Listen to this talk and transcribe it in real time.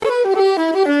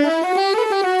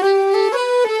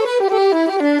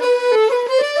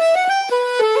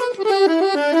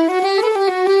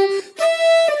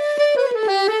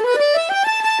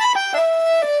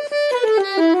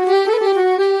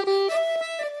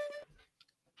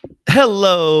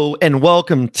Hello and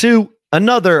welcome to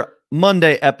another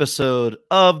Monday episode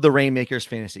of the Rainmakers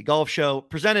Fantasy Golf Show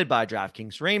presented by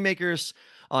DraftKings Rainmakers.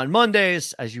 On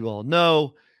Mondays, as you all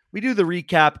know, we do the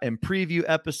recap and preview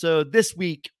episode. This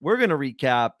week, we're going to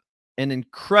recap an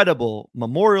incredible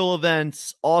Memorial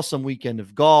events, awesome weekend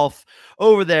of golf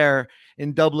over there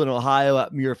in Dublin, Ohio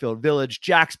at Muirfield Village.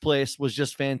 Jack's Place was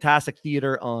just fantastic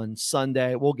theater on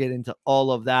Sunday. We'll get into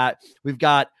all of that. We've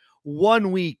got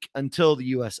 1 week until the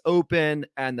US Open,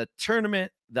 and the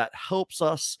tournament that helps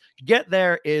us get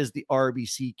there is the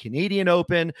RBC Canadian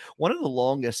Open, one of the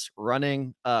longest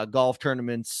running golf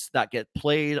tournaments that get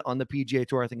played on the PGA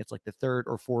Tour. I think it's like the third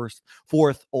or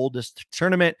fourth oldest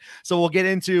tournament. So we'll get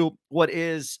into what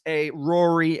is a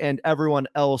Rory and everyone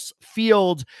else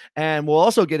field, and we'll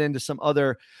also get into some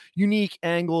other unique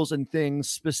angles and things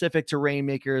specific to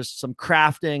Rainmakers. Some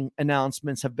crafting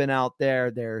announcements have been out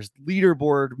there. There's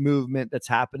leaderboard movement that's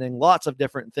happening. Lots of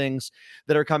different things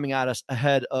that are coming at us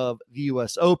ahead of the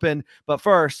US Open. But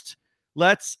first,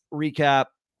 let's recap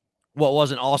what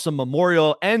was an awesome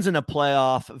Memorial. Ends in a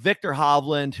playoff. Victor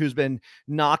Hovland, who's been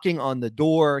knocking on the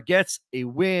door, gets a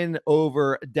win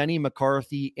over Denny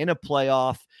McCarthy in a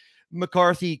playoff.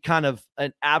 McCarthy kind of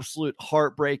an absolute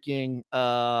heartbreaking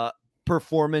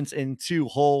performance in 2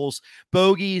 holes.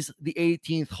 Bogeys the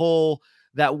 18th hole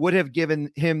that would have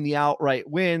given him the outright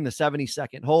win. The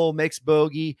 72nd hole makes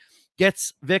bogey,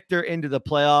 gets Victor into the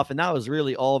playoff, and that was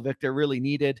really all Victor really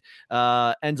needed.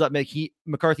 Ends up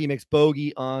McCarthy makes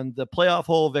bogey on the playoff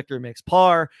hole. Victor makes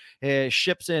par,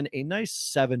 ships in a nice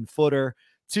 7-footer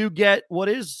to get what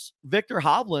is Victor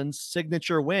Hovland's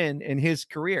signature win in his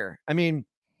career. I mean,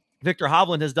 Victor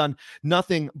Hovland has done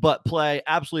nothing but play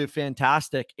absolutely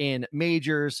fantastic in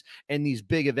majors and these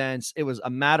big events. It was a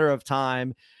matter of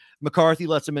time. McCarthy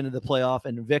lets him into the playoff,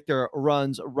 and Victor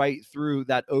runs right through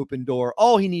that open door.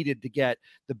 All he needed to get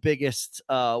the biggest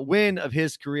win of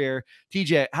his career.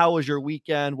 TJ, how was your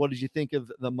weekend? What did you think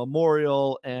of the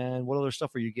Memorial, and what other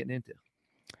stuff were you getting into?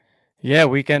 Yeah,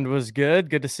 weekend was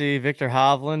good. Good to see Victor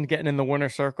Hovland getting in the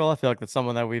winner's circle. I feel like that's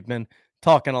someone that we've been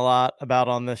talking a lot about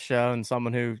on this show, and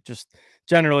someone who, just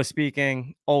generally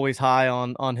speaking, always high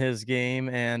on his game.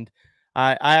 And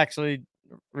I actually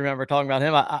remember talking about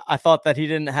him. I thought that he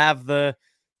didn't have the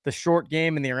short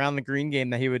game and the around the green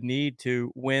game that he would need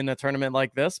to win a tournament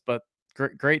like this, but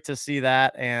great to see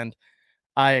that. And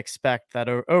I expect that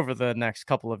over the next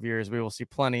couple of years, we will see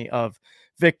plenty of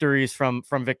victories from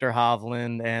Victor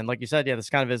Hovland. And like you said, yeah,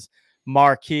 this kind of his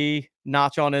marquee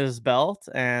notch on his belt.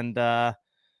 And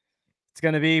it's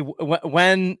going to be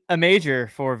when a major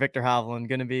for Victor Hovland,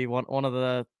 going to be one of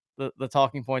the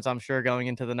talking points, I'm sure, going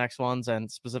into the next ones.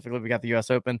 And specifically, we got the US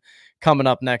Open coming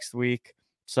up next week.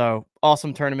 So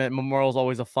awesome tournament. Memorial is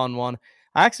always a fun one.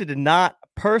 I actually did not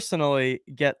personally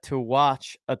get to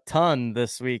watch a ton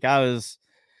this week. I was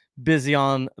busy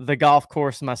on the golf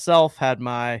course myself, had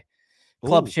my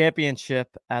club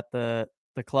championship at the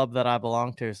club that I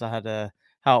belong to. So I had to,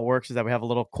 how it works is that we have a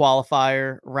little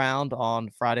qualifier round on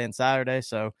Friday and Saturday.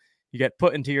 So you get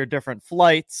put into your different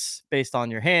flights based on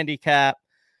your handicap.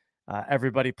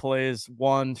 Everybody plays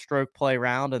one stroke play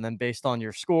round, and then based on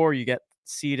your score, you get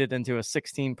seeded into a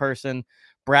 16-person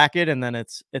bracket, and then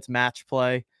it's match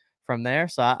play from there.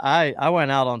 So I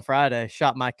went out on Friday,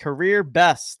 shot my career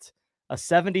best, a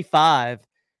 75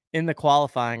 in the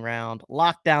qualifying round,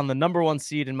 locked down the number 1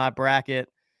 seed in my bracket,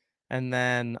 and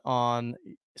then on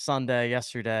Sunday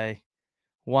yesterday,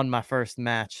 won my first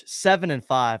match,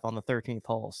 7-5 on the 13th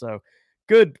hole. So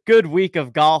good week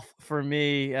of golf for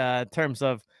me in terms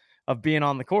of being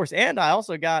on the course. And I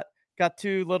also got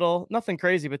 2 little, nothing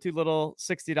crazy, but 2 little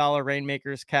 $60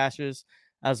 Rainmakers cashes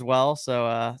as well.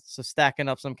 So stacking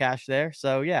up some cash there.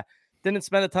 So yeah, didn't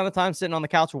spend a ton of time sitting on the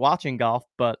couch watching golf,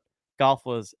 but golf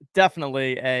was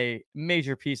definitely a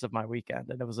major piece of my weekend,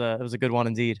 and it was a good one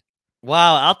indeed.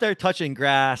 Wow, out there touching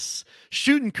grass,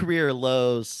 shooting career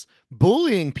lows,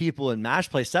 bullying people in match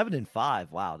play,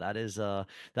 7-5. Wow, that is a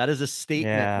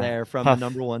statement there from the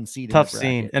number 1 seed. Tough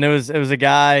scene, and it was a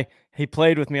guy. He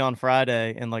played with me on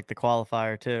Friday in like the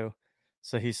qualifier too,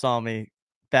 so he saw me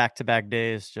back-to-back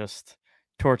days just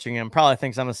torching him. Probably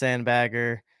thinks I'm a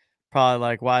sandbagger. Probably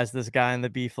like, why is this guy in the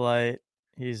B flight?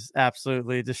 He's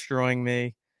absolutely destroying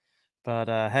me. But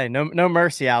hey, no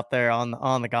mercy out there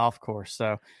on the golf course.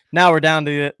 So now we're down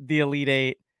to the Elite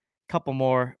 8, couple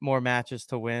more matches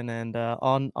to win, and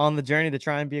on the journey to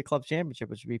try and be a club championship,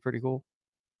 which would be pretty cool.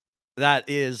 That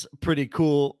is pretty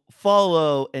cool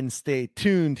follow and stay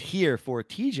tuned here for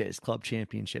TJ's Club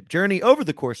Championship journey over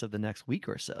the course of the next week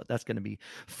or so. That's going to be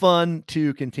fun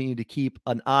to continue to keep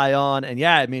an eye on. And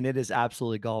yeah, I mean, it is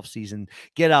absolutely golf season.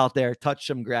 Get out there, touch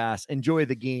some grass, enjoy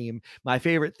the game. My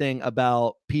favorite thing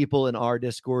about people in our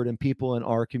Discord and people in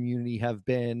our community have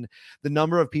been the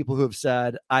number of people who have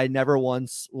said, I never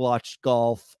once watched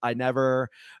golf. I never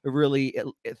really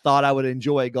thought I would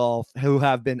enjoy golf, who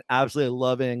have been absolutely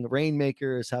loving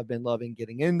Rainmakers, have been loving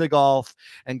getting into golf.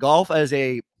 And golf as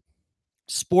a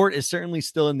sport is certainly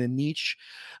still in the niche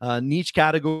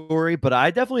category, but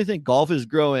I definitely think golf is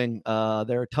growing.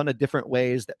 There are a ton of different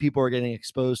ways that people are getting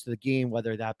exposed to the game,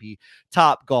 whether that be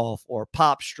Top Golf or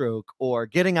Pop Stroke or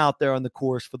getting out there on the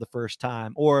course for the first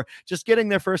time or just getting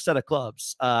their first set of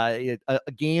clubs. A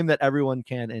game that everyone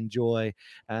can enjoy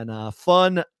and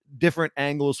fun different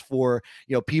angles for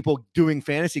people doing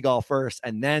fantasy golf first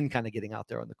and then kind of getting out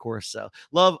there on the course. So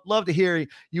love to hear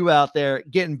you out there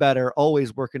getting better,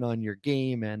 always working on your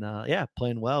game, and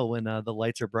playing well when the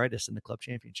lights are brightest in the club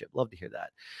championship. Love to hear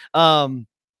that.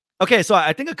 Okay, so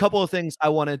I think a couple of things I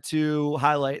wanted to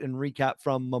highlight and recap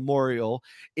from Memorial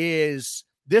is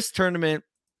this tournament.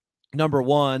 Number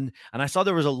one, and I saw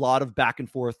there was a lot of back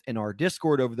and forth in our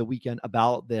Discord over the weekend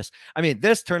about this. I mean,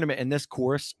 this tournament and this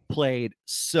course played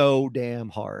so damn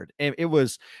hard. And it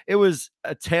was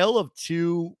a tale of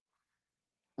two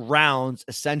rounds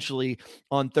essentially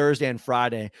on Thursday and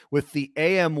Friday, with the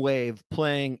AM wave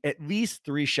playing at least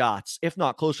 3 shots, if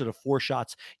not closer to 4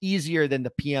 shots, easier than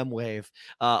the PM wave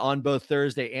on both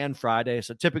Thursday and Friday.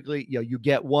 So typically, you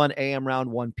get 1 AM round,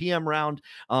 1 PM round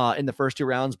in the first 2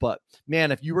 rounds. But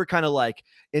man, if you were kind of like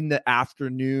in the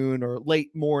afternoon or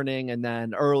late morning and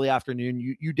then early afternoon,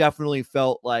 you definitely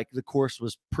felt like the course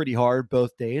was pretty hard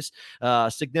both days,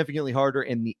 significantly harder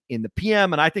in the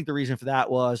PM. And I think the reason for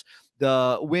that was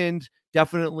the wind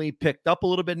definitely picked up a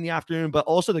little bit in the afternoon, but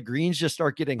also the greens just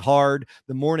start getting hard.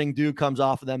 The morning dew comes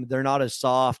off of them. They're not as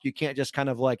soft. You can't just kind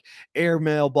of like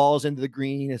airmail balls into the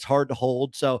green. It's hard to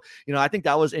hold. So, I think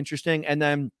that was interesting. And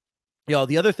then,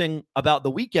 the other thing about the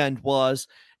weekend was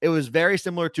it was very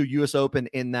similar to US Open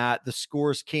in that the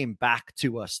scores came back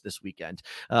to us this weekend.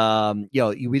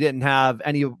 We didn't have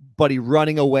anybody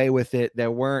running away with it.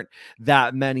 There weren't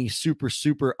that many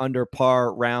super under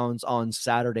par rounds on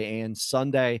Saturday and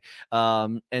Sunday.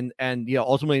 And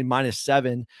ultimately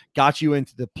 -7 got you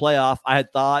into the playoff. I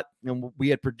had thought, and we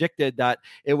had predicted that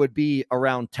it would be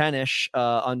around 10-ish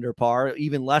under par,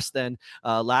 even less than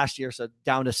last year. So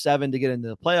down to 7 to get into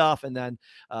the playoff. And then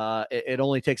it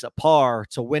only takes a par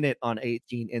to win it on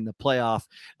 18 in the playoff.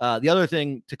 The other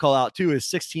thing to call out too is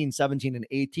 16, 17, and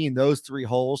 18. Those 3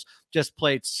 holes just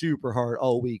played super hard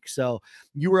all week. So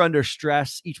you were under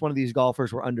stress. Each one of these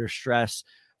golfers were under stress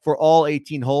for all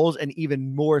 18 holes, and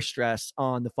even more stress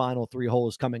on the final 3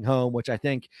 holes coming home, which I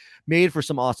think made for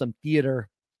some awesome theater.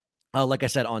 Like I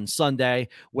said, on Sunday,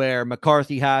 where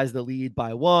McCarthy has the lead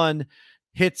by 1,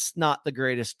 hits not the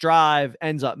greatest drive,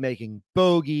 ends up making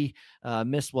bogey,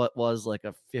 missed what was like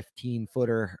a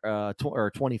 15-footer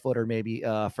or 20-footer maybe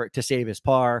to save his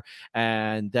par,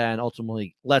 and then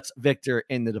ultimately lets Victor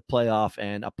into the playoff,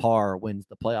 and a par wins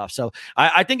the playoff. So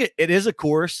I think it is a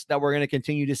course that we're going to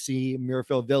continue to see.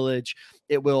 Muirfield Village,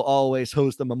 it will always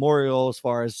host the Memorial. As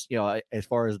far as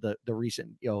the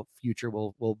recent future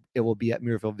it will be at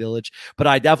Muirfield Village, but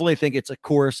I definitely think it's a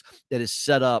course that is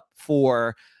set up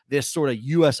for this sort of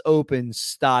US Open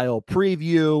style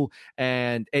preview,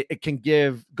 and it can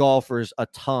give golfers a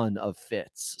ton of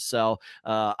fits. So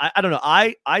I don't know.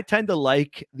 I tend to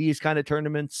like these kind of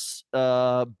tournaments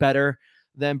better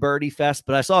than Birdie Fest,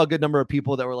 but I saw a good number of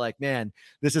people that were like, man,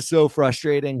 this is so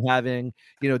frustrating having,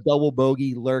 double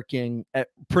bogey lurking at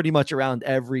pretty much around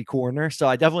every corner. So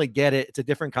I definitely get it. It's a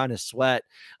different kind of sweat.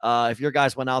 If your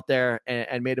guys went out there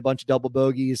and made a bunch of double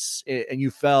bogeys and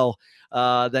you fell,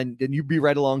 then you'd be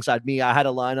right alongside me. I had a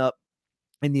lineup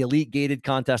in the elite gated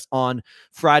contest on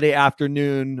Friday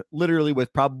afternoon, literally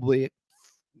with probably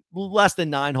less than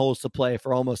 9 holes to play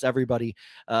for almost everybody,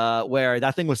 where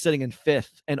that thing was sitting in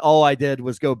 5th, and all I did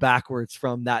was go backwards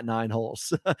from that 9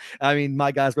 holes. I mean,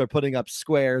 my guys were putting up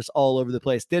squares all over the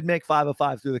place. Did make 5 of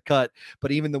 5 through the cut,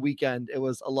 but even the weekend, it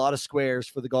was a lot of squares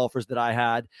for the golfers that I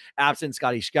had, absent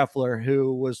Scotty Scheffler,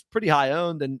 who was pretty high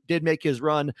owned and did make his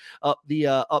run up the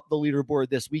leaderboard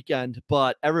this weekend,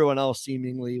 but everyone else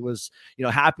seemingly was,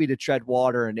 happy to tread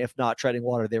water, and if not treading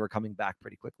water, they were coming back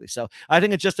pretty quickly. So I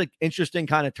think it's just an interesting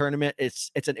kind of tournament.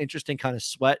 It's an interesting kind of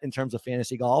sweat in terms of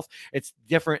fantasy golf. It's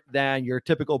different than your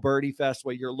typical birdie fest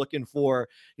where you're looking for,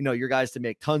 your guys to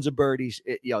make tons of birdies.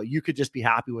 You could just be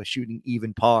happy with shooting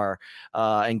even par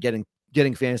and getting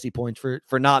getting fantasy points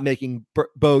for not making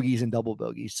bogeys and double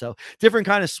bogeys. So different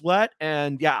kind of sweat.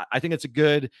 And yeah, I think it's a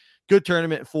good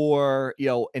tournament for,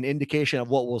 an indication of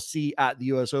what we'll see at the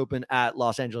US Open at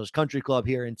Los Angeles Country Club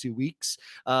here in 2 weeks.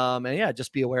 And yeah,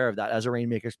 just be aware of that as a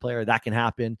Rainmakers player. That can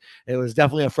happen. It was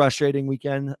definitely a frustrating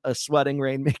weekend, sweating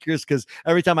Rainmakers, because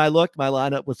every time I looked, my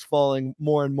lineup was falling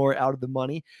more and more out of the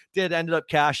money. Ended up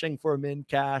cashing for a min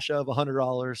cash of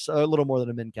 $100, a little more than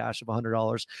a min cash of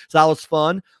 $100. So that was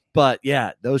fun. But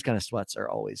yeah, those kind of sweats are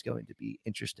always going to be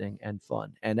interesting and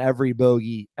fun. And every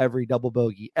bogey, every double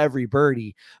bogey, every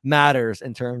birdie matters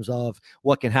in terms of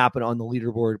what can happen on the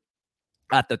leaderboard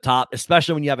at the top,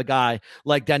 especially when you have a guy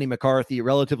like Denny McCarthy,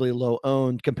 relatively low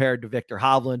owned compared to Victor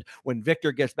Hovland. When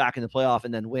Victor gets back in the playoff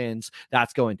and then wins,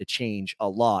 that's going to change a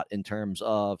lot in terms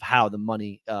of how the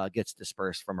money gets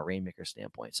dispersed from a Rainmaker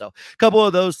standpoint. So a couple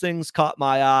of those things caught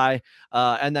my eye.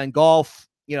 And then golf,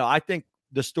 I think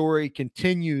the story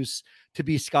continues to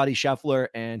be Scotty Scheffler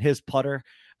and his putter.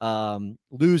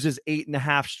 Loses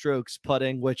 8.5 strokes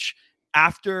putting, which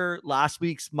after last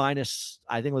week's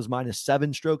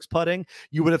 -7 strokes putting,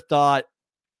 you would have thought,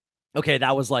 okay,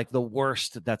 that was like the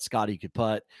worst that Scotty could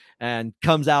putt, and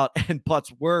comes out and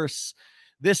putts worse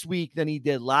this week than he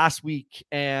did last week,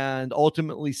 and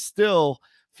ultimately still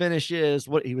finishes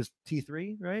what he was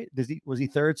T3, right? Was he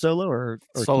third solo or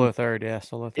solo third? Yeah,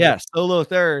 solo third. Yeah, solo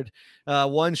third,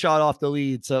 one shot off the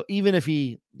lead. So even if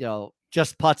he,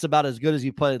 just putts about as good as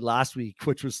he putted last week,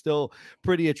 which was still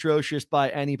pretty atrocious by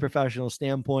any professional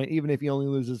standpoint, even if he only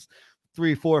loses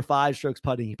 3, 4, 5 strokes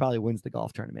putting, he probably wins the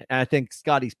golf tournament. And I think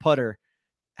Scotty's putter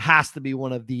has to be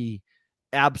one of the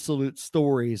absolute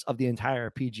stories of the entire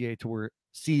PGA Tour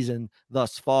season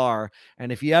thus far.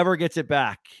 And if he ever gets it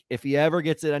back, if he ever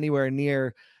gets it anywhere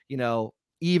near,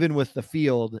 even with the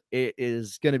field, it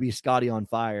is going to be Scotty on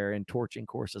fire and torching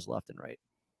courses left and right.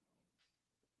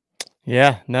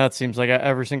 Yeah, no, it seems like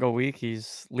every single week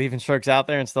he's leaving strokes out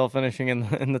there and still finishing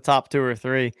in the top 2 or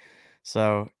 3.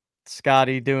 So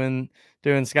Scotty doing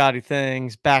Scotty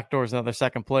things. Backdoors another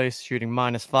second place, shooting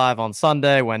 -5 on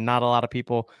Sunday when not a lot of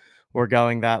people were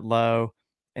going that low.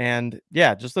 And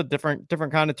yeah, just a different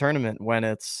kind of tournament when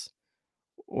it's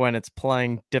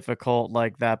playing difficult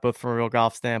like that, both from a real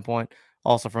golf standpoint,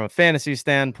 also from a fantasy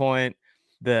standpoint.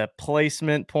 The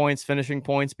placement points, finishing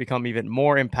points become even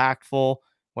more impactful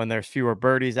when there's fewer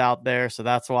birdies out there. So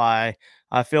that's why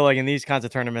I feel like in these kinds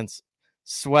of tournaments,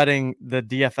 sweating the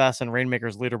DFS and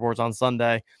Rainmakers leaderboards on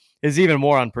Sunday is even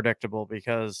more unpredictable,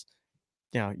 because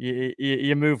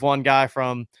you move one guy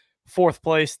from 4th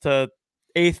place to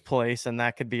 8th place, and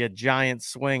that could be a giant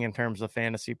swing in terms of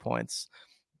fantasy points.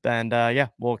 And yeah,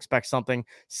 we'll expect something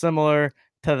similar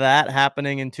to that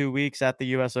happening in 2 weeks at the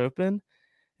US Open.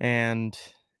 And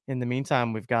in the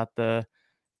meantime, we've got the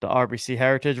RBC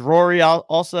Heritage. Rory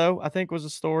also, I think, was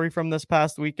a story from this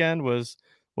past weekend, was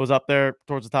up there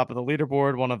towards the top of the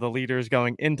leaderboard, one of the leaders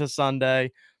going into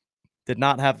Sunday. Did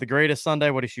not have the greatest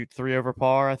Sunday. What, he shoot 3 over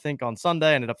par, I think, on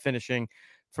Sunday. Ended up finishing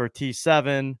for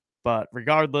T7. But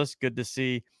regardless, good to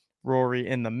see Rory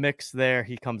in the mix there.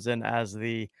 He comes in as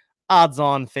the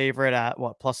odds-on favorite at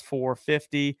plus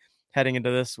 450 heading into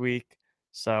this week.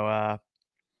 So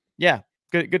yeah,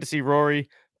 good to see Rory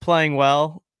playing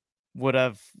well. Would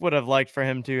have liked for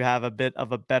him to have a bit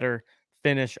of a better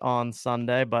finish on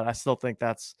Sunday, but I still think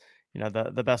that's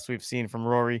the best we've seen from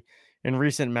Rory in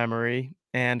recent memory.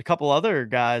 And a couple other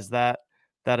guys that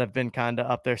have been kind of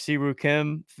up there. Siwoo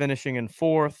Kim finishing in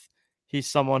 4th. He's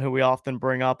someone who we often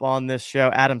bring up on this show.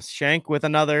 Adam Schenk with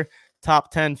another top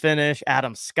 10 finish.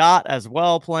 Adam Scott as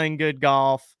well, playing good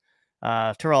golf.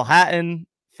 Tyrrell Hatton,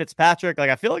 Fitzpatrick. Like,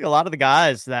 I feel like a lot of the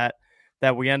guys that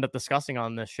we end up discussing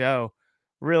on this show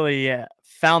really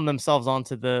found themselves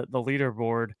onto the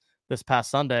leaderboard this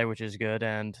past Sunday, which is good.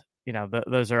 And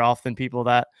those are often people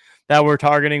that we're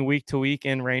targeting week to week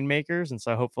in Rainmakers. And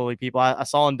so hopefully people I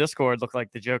saw in Discord looked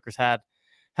like the Jokers had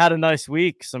a nice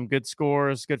week, some good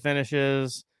scores, good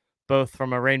finishes, both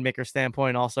from a Rainmaker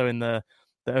standpoint, also in the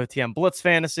OTM Blitz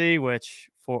Fantasy, which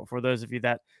for those of you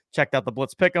that checked out the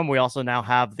Blitz Pick'em, we also now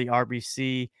have the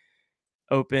RBC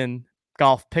Open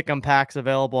Golf Pick'em packs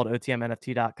available at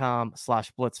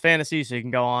otmnft.com/Blitz Fantasy. So you can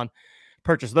go on,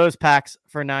 purchase those packs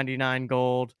for 99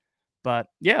 gold. But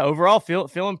yeah, overall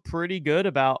feeling pretty good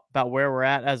about where we're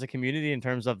at as a community in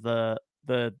terms of the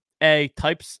A,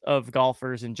 types of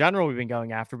golfers in general we've been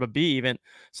going after, but B, even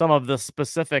some of the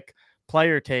specific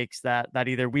player takes that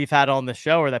either we've had on the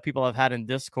show or that people have had in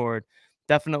Discord.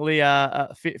 Definitely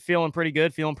feeling pretty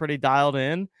good, feeling pretty dialed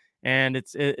in. And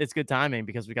it's good timing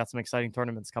because we got some exciting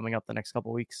tournaments coming up the next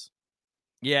couple weeks.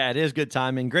 Yeah, it is good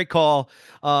timing. Great call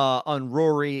on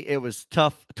Rory. It was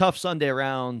tough Sunday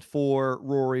round for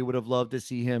Rory. Would have loved to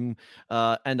see him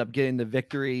end up getting the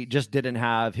victory. Just didn't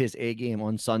have his A game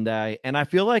on Sunday, and I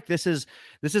feel like this is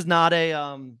not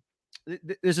a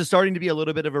this is starting to be a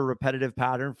little bit of a repetitive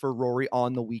pattern for Rory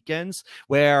on the weekends,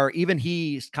 where even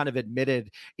he's kind of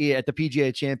admitted at the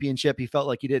PGA Championship he felt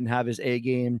like he didn't have his A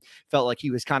game, felt like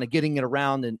he was kind of getting it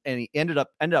around, and he ended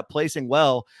up placing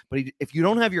well. But if you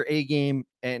don't have your A game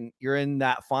and you're in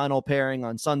that final pairing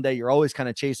on Sunday, you're always kind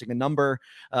of chasing a number.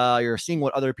 You're seeing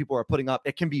what other people are putting up.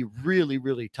 It can be really,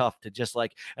 really tough to just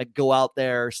like go out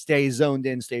there, stay zoned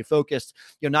in, stay focused.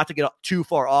 Not to get too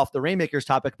far off the Rainmakers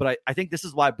topic, but I think this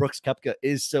is why Brooks Koepka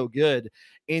is so good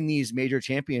in these major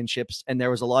championships. And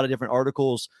there was a lot of different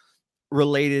articles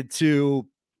related to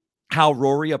how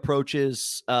Rory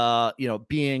approaches,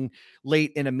 being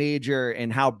late in a major,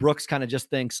 and how Brooks kind of just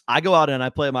thinks, I go out and I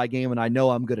play my game and I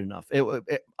know I'm good enough.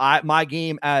 My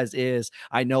game as is,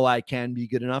 I know I can be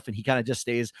good enough. And he kind of just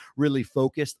stays really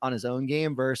focused on his own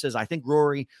game versus I think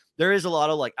Rory, there is a lot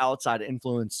of like outside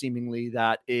influence seemingly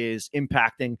that is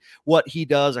impacting what he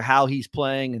does or how he's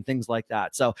playing and things like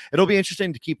that. So it'll be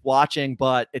interesting to keep watching,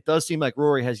 but it does seem like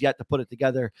Rory has yet to put it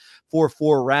together for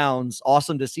 4 rounds.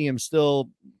 Awesome to see him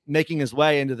still making his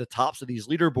way into the tops of these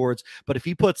leaderboards. But if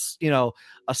he puts,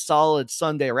 a solid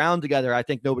Sunday round together, I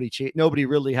think nobody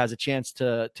really has a chance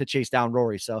to chase down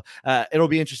Rory. So it'll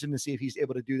be interesting to see if he's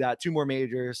able to do that. 2 more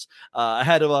majors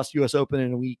ahead of us, US Open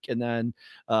in a week. And then,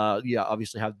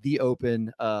 obviously have the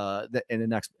Open in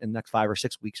the next 5 or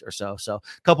 6 weeks or so. So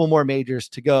a couple more majors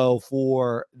to go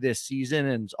for this season.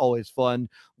 And it's always fun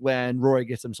when Rory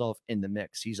gets himself in the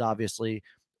mix. He's obviously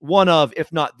one of,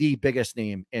 if not the biggest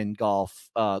name in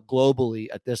golf globally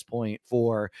at this point,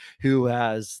 for who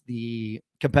has the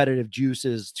competitive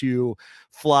juices to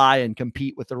fly and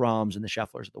compete with the Rahms and the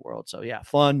Schefflers of the world. So yeah,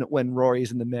 fun when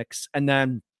Rory's in the mix. And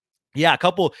then yeah, a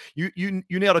couple, you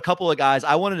nailed a couple of guys.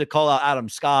 I wanted to call out Adam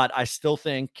Scott. I still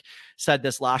think, said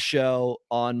this last show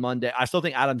on Monday, I still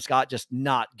think Adam Scott just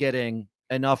not getting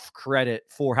enough credit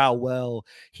for how well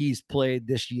he's played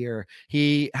this year.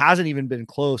 He hasn't even been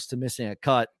close to missing a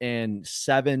cut in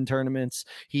 7 tournaments.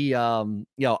 He he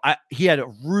had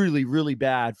a really, really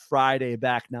bad Friday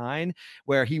back 9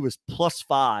 where he was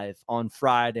 +5 on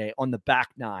Friday on the back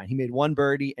 9. He made 1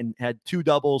 birdie and had 2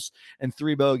 doubles and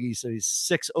 3 bogeys. So he's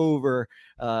 6 over,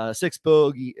 6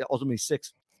 bogey, ultimately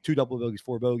 2 double bogeys,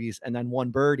 4 bogeys, and then 1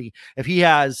 birdie. If he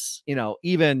has,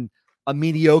 even a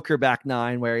mediocre back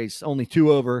 9 where he's only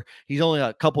 2 over, he's only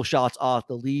a couple shots off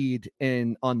the lead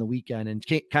on the weekend, and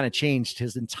kind of changed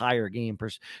his entire game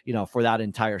for that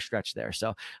entire stretch there.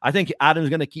 So I think Adam's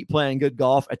going to keep playing good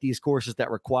golf at these courses that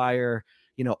require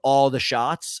all the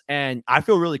shots. And I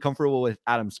feel really comfortable with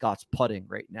Adam Scott's putting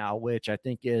right now, which I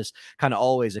think is kind of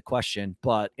always a question,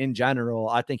 but in general,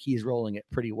 I think he's rolling it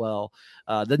pretty well.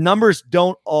 The numbers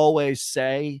don't always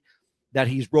say that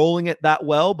he's rolling it that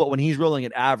well, but when he's rolling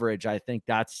it average, I think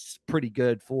that's pretty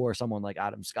good for someone like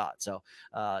Adam Scott. So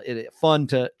it's fun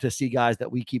to see guys that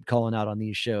we keep calling out on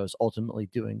these shows ultimately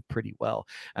doing pretty well.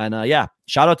 And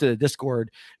shout out to the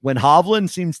Discord when Hovland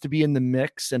seems to be in the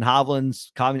mix, and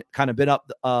Hovland's kind of been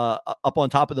up on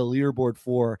top of the leaderboard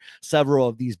for several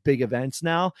of these big events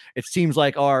now. It seems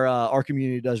like our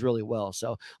community does really well.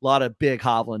 So a lot of big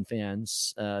Hovland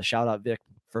fans. Shout out Vic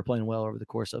for playing well over the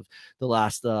course of the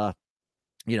last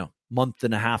month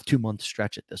and a half, 2-month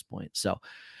stretch at this point. So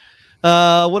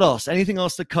what else? Anything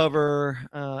else to cover?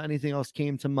 Anything else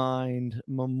came to mind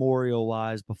memorial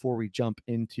wise before we jump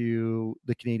into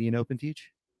the Canadian Open,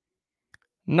 Teach?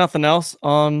 Nothing else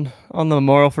on the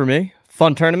memorial for me.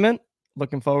 Fun tournament.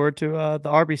 Looking forward to the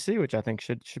RBC, which I think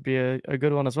should be a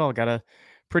good one as well. Got a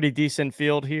pretty decent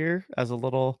field here as a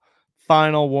little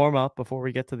final warm up before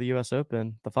we get to the US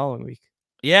Open the following week.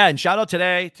 Yeah, and shout out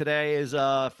today. Today is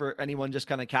for anyone just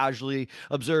kind of casually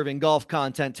observing golf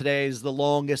content. Today is the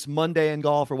longest Monday in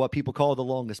golf, or what people call the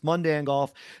longest Monday in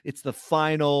golf. It's the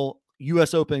final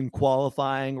US Open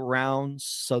qualifying rounds.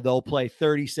 So they'll play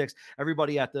 36.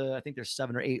 Everybody I think there's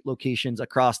 7 or 8 locations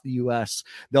across the US.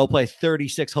 They'll play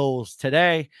 36 holes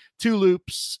today, 2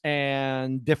 loops,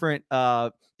 and different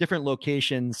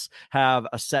locations have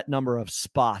a set number of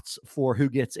spots for who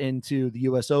gets into the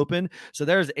US Open. So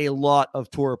there's a lot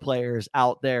of tour players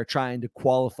out there trying to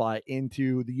qualify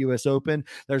into the US Open.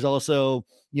 There's also,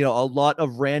 a lot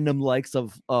of random walks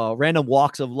of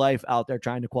life out there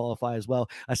trying to qualify as well.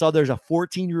 I saw there's a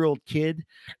 14-year-old kid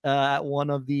at one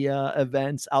of the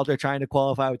events out there trying to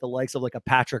qualify with the likes of like a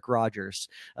Patrick Rogers.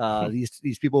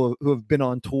 These people who have been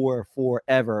on tour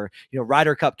forever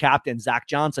Ryder Cup captain Zach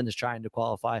Johnson is trying to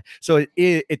qualify. So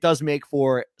it does make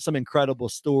for some incredible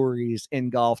stories in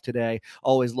golf today.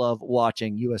 Always love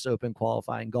watching US Open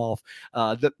qualifying golf.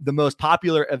 The most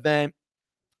popular event,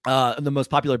 the most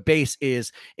popular base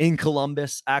is in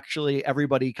Columbus. Actually,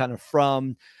 everybody kind of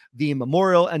from the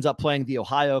Memorial ends up playing the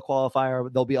Ohio qualifier.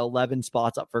 There'll be 11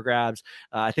 spots up for grabs.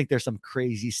 I think there's some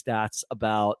crazy stats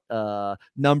about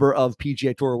number of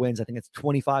PGA Tour wins. I think it's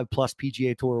 25 plus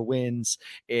PGA Tour wins.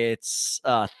 It's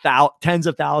tens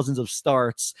of thousands of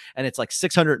starts, and it's like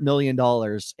 $600 million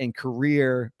in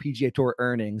career PGA Tour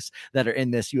earnings that are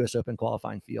in this US Open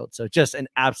qualifying field. So just an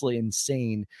absolutely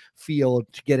insane field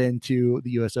to get into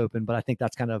the US Open. But I think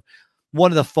that's kind of one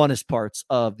of the funnest parts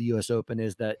of the US Open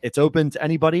is that it's open to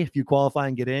anybody. If you qualify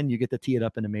and get in, you get to tee it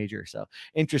up in a major. So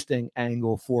interesting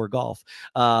angle for golf.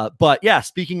 But yeah,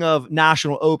 speaking of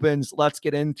national opens, let's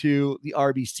get into the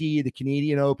RBC, the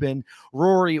Canadian Open.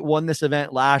 Rory won this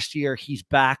event last year. He's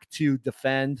back to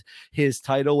defend his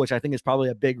title, which I think is probably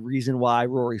a big reason why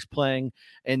Rory's playing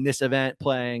in this event,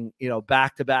 playing,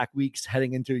 back-to-back weeks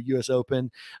heading into US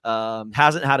Open.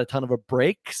 Hasn't had a ton of a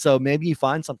break. So maybe you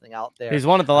find something out there. He's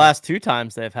one of the last two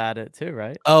times they've had it too,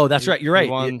 right? Oh, that's right. You're right.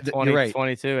 He won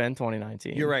 2022 and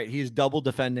 2019. You're right. He's double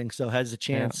defending, so has a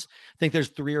chance. Yeah. I think there's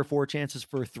 3 or 4 chances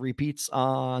for three-peats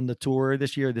on the tour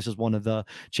this year. This is one of the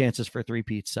chances for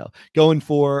three-peats. So going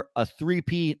for a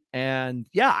three-peat. And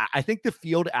yeah, I think the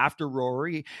field after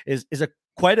Rory is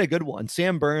quite a good one.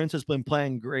 Sam Burns has been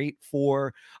playing great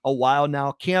for a while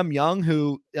now. Cam Young,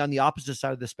 who on the opposite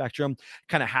side of the spectrum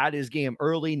kind of had his game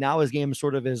early. Now his game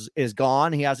sort of is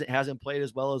gone. He hasn't played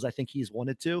as well as I think he's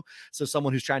wanted to. So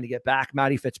someone who's trying to get back.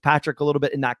 Matty Fitzpatrick a little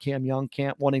bit in that Cam Young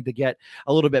camp, wanting to get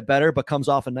a little bit better, but comes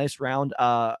off a nice round,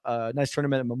 a nice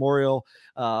tournament at Memorial.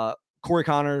 Corey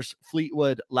Connors,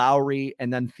 Fleetwood, Lowry,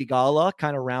 and then Thigala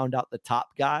kind of round out the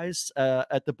top guys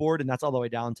at the board. And that's all the way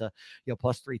down to,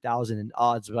 plus 3,000 in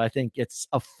odds. But I think it's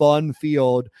a fun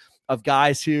field of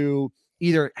guys who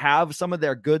either have some of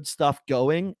their good stuff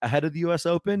going ahead of the US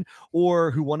Open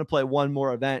or who want to play one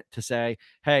more event to say,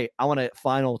 hey, I want a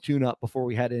final tune up before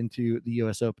we head into the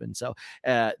US Open. So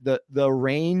the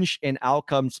range and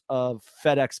outcomes of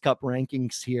FedEx Cup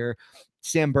rankings here,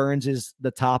 Sam Burns is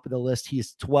the top of the list.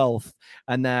 He's 12th.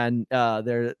 And then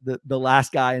the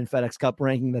last guy in FedEx Cup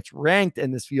ranking that's ranked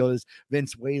in this field is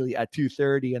Vince Whaley at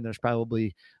 230. And there's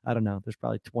probably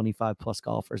 25 plus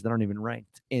golfers that aren't even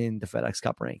ranked in the FedEx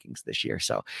Cup rankings this year.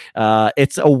 So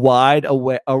it's a wide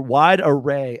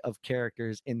array of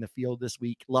characters in the field this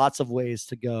week. Lots of ways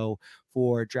to go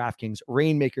for DraftKings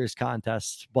Rainmakers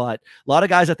contests, but a lot of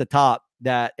guys at the top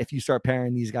that if you start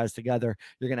pairing these guys together,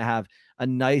 you're going to have a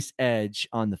nice edge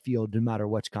on the field no matter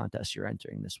which contest you're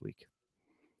entering this week.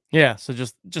 Yeah, so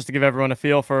just to give everyone a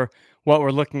feel for what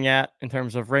we're looking at in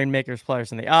terms of Rainmakers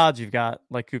players and the odds, you've got,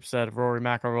 like Coop said, Rory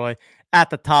McIlroy at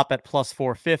the top at plus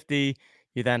 450.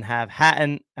 You then have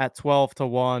Hatton at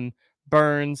 12-1,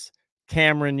 Burns,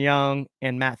 Cameron Young,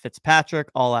 and Matt Fitzpatrick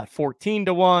all at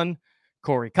 14-1.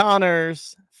 Corey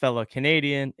Connors, fellow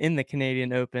Canadian in the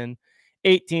Canadian Open,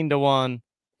 18-1.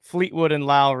 Fleetwood and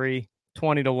Lowry,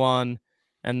 20-1.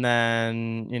 And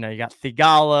then, you got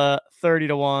Thigala,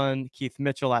 30-1. Keith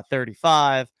Mitchell at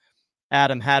 35.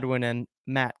 Adam Hadwin and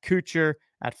Matt Kuchar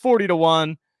at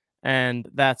 40-1. And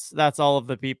that's all of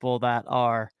the people that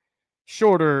are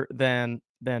shorter than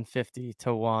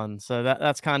 50-1. So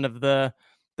that's kind of the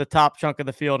top chunk of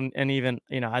the field. And even,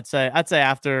 I'd say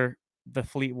after the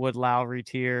Fleetwood Lowry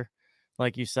tier,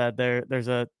 like you said, there's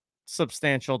a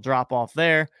substantial drop off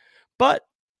there. But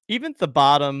even the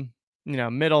bottom,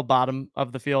 middle bottom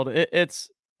of the field, it's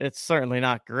certainly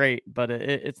not great, but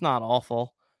it's not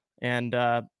awful. And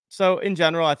so in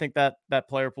general, I think that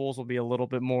player pools will be a little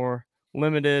bit more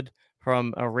limited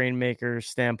from a Rainmakers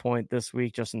standpoint this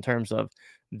week, just in terms of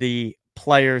the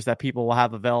players that people will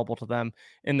have available to them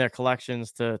in their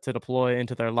collections to deploy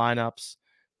into their lineups.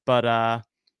 But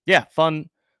yeah, fun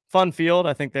field.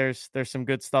 I think there's some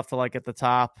good stuff to like at the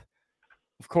top.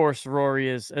 Of course, Rory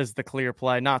is the clear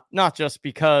play, not just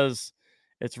because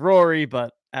it's Rory,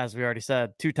 but as we already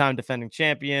said, 2-time defending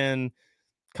champion,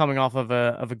 coming off of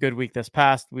a good week this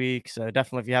past week. So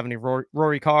definitely, if you have any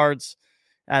Rory cards,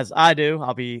 as I do,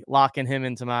 I'll be locking him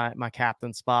into my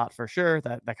captain spot for sure.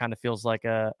 That kind of feels like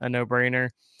a no-brainer.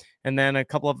 And then a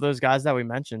couple of those guys that we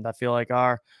mentioned, I feel like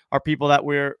are people that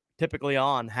we're typically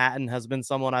on. Hatton has been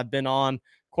someone I've been on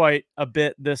quite a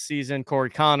bit this season.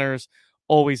 Corey Connors,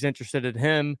 always interested in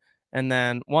him. And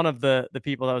then one of the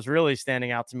people that was really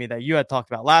standing out to me that you had talked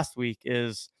about last week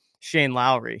is Shane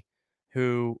Lowry,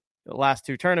 who the last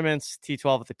 2 tournaments,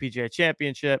 T12 at the PGA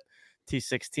Championship,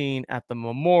 T16 at the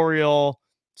Memorial,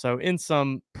 So in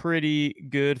some pretty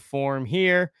good form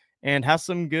here and has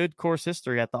some good course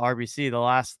history at the RBC. The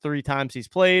last 3 times he's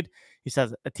played, he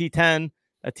says a T10,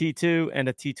 a T2, and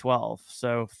a T12.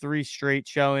 So 3 straight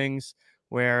showings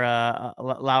where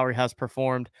Lowry has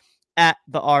performed at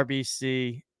the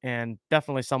RBC, and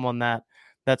definitely someone that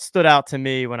stood out to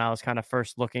me when I was kind of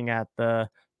first looking at the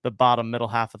bottom middle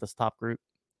half of this top group.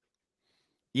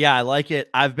 Yeah, I like it.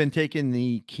 I've been taking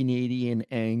the Canadian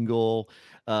angle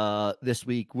this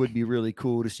week. Would be really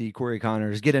cool to see Corey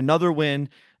Connors get another win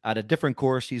at a different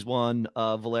course. He's won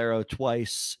Valero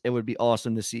twice. It would be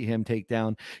awesome to see him take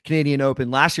down Canadian Open.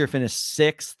 Last year finished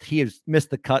 6th. He has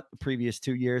missed the cut the previous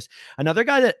 2 years. Another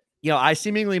guy that, I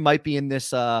seemingly might be in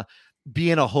this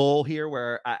be in a hole here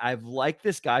where I've liked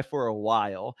this guy for a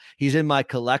while. He's in my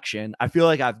collection. I feel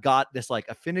like I've got this like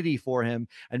affinity for him,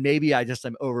 and maybe I just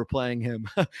am overplaying him.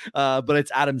 But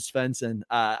it's Adam Svensson.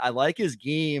 I like his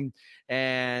game,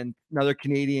 and another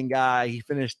Canadian guy. He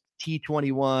finished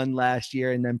T21 last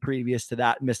year, and then previous to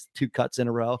that missed 2 cuts in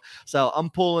a row. So I'm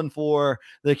pulling for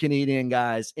the Canadian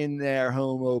guys in their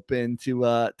home open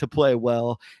to play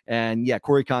well. And yeah,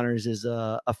 Corey Connors is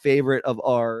a favorite of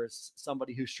ours,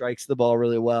 somebody who strikes the ball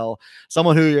really well,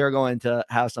 someone who you're going to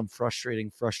have some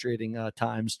frustrating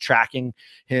times tracking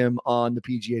him on the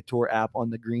PGA Tour app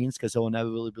on the greens, because he'll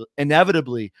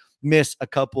inevitably miss a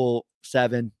couple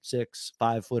 7, 6,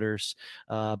 5 footers,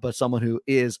 but someone who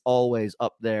is always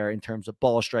up there in terms of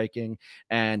ball striking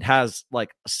and has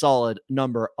like a solid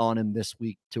number on him this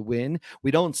week to win.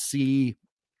 We don't see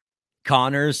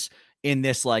Connors in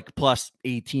this like plus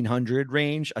 1800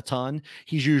 range a ton.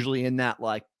 He's usually in that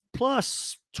like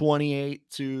plus 28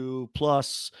 to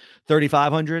plus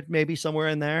 3,500, maybe somewhere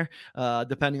in there,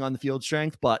 depending on the field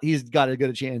strength. But he's got as good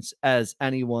a chance as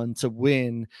anyone to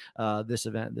win this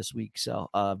event this week. So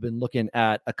I've been looking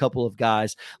at a couple of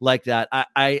guys like that.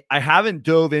 I haven't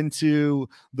dove into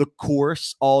the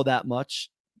course all that much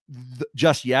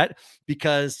just yet,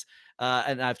 because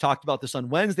and I've talked about this on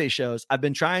Wednesday shows, I've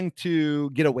been trying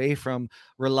to get away from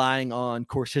relying on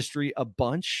course history a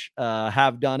bunch.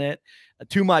 Have done it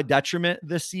to my detriment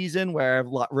this season, where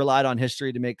I've relied on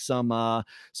history to make some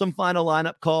final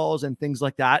lineup calls and things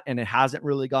like that, and it hasn't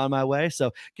really gone my way.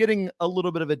 So getting a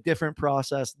little bit of a different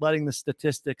process, letting the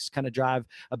statistics kind of drive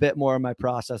a bit more of my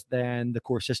process than the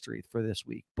course history for this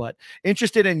week. But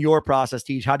interested in your process,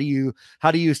 Tej. How do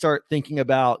you start thinking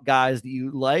about guys that you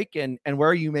like, and where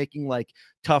are you making like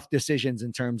tough decisions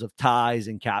in terms of ties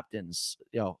and captains?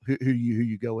 Who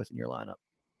you go with in your lineup?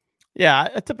 Yeah,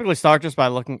 I typically start just by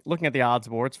looking at the odds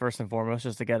boards first and foremost,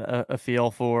 just to get a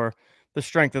feel for the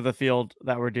strength of the field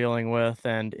that we're dealing with,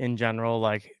 and in general,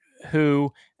 like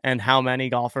who and how many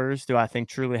golfers do I think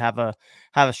truly have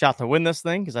a shot to win this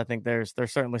thing? Because I think there's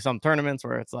certainly some tournaments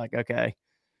where it's like, okay,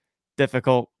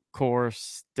 difficult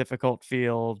course, difficult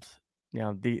field.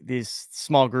 These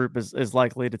small group is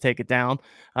likely to take it down.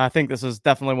 I think this is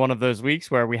definitely one of those weeks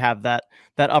where we have that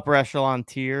upper echelon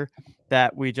tier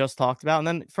that we just talked about, and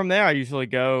then from there I usually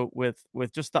go with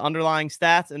just the underlying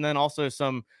stats, and then also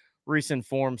some recent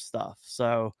form stuff.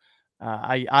 So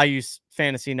I use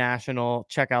Fantasy National,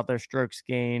 check out their strokes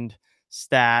gained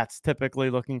stats, typically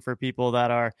looking for people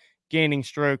that are gaining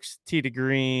strokes tee to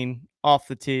green, off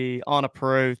the tee, on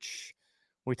approach.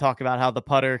 We talk about how the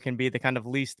putter can be the kind of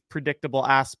least predictable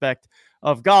aspect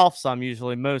of golf. So I'm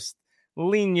usually most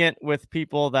lenient with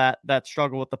people that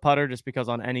struggle with the putter, just because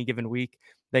on any given week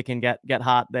they can get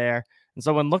hot there. And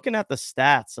so when looking at the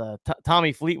stats,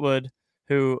 Tommy Fleetwood,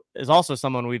 who is also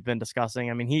someone we've been discussing,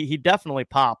 I mean, he definitely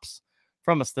pops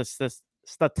from a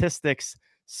statistics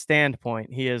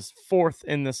standpoint. He is 4th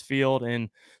in this field in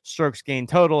strokes gained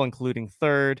total, including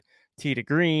 3rd tee to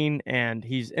green, and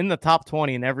he's in the top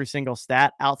 20 in every single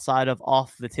stat outside of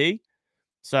off the tee.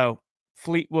 So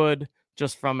Fleetwood,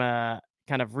 just from a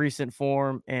kind of recent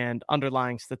form and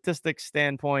underlying statistics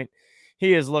standpoint,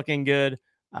 he is looking good.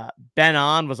 Ben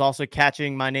On was also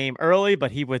catching my name early,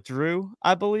 but he withdrew,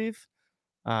 I believe.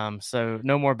 So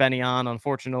no more Benny On,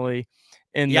 unfortunately.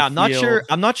 I'm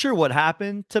not sure what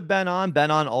happened to Ben On.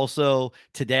 Ben On also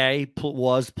today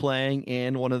was playing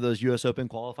in one of those U.S. Open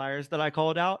qualifiers that I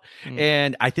called out,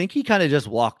 and I think he kind of just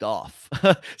walked off.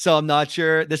 So I'm not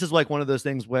sure. This is like one of those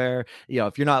things where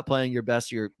if you're not playing your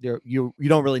best, you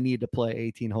don't really need to play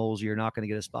 18 holes. You're not going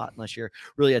to get a spot unless you're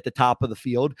really at the top of the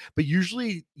field. But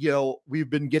usually, we've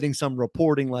been getting some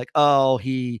reporting like, oh,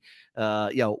 he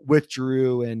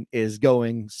withdrew and is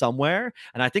going somewhere.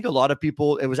 And I think a lot of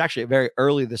people, it was actually very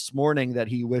early this morning that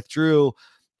he withdrew.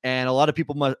 And a lot of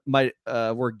people might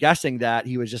were guessing that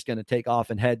he was just going to take off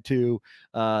and head to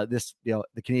this,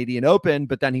 the Canadian Open,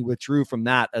 but then he withdrew from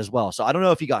that as well. So I don't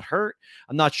know if he got hurt.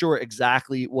 I'm not sure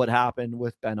exactly what happened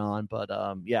with Ben-An, but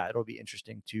yeah, it'll be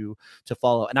interesting to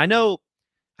follow. And I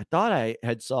thought I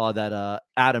had saw that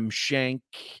Adam Schenk.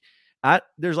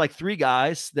 There's like 3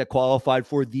 guys that qualified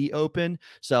for the Open.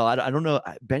 So I don't know.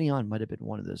 Ben-An might have been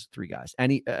one of those 3 guys.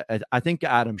 And I think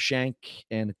Adam Schenk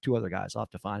and 2 other guys. I'll have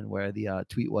to find where the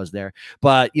tweet was there.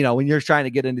 But, when you're trying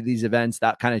to get into these events,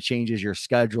 that kind of changes your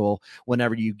schedule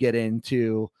whenever you get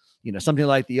into, something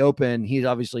like the Open. He's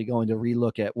obviously going to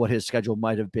relook at what his schedule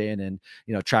might have been and,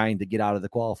 trying to get out of the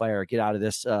qualifier, get out of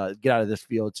this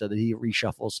field so that he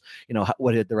reshuffles,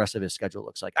 what the rest of his schedule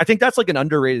looks like. I think that's like an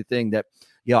underrated thing that,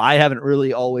 I haven't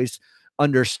really always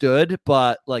understood,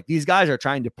 but like these guys are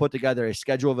trying to put together a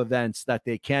schedule of events that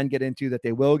they can get into, that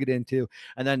they will get into.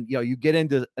 And then, you get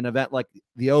into an event like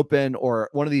the Open or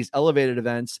one of these elevated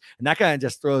events, and that kind of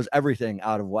just throws everything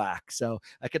out of whack. So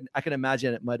I can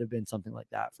imagine it might've been something like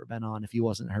that for Ben-An if he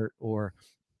wasn't hurt or,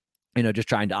 just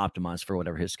trying to optimize for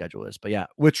whatever his schedule is. But yeah,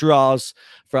 withdrawals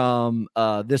from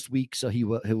this week. So he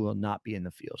will not be in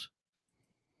the field.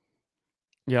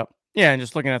 Yep. Yeah, and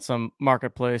just looking at some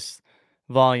marketplace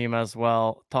volume as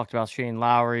well. Talked about Shane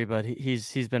Lowry, but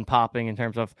he's been popping in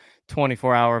terms of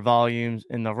 24-hour volumes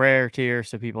in the rare tier.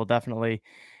 So people definitely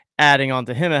adding on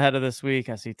to him ahead of this week.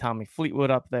 I see Tommy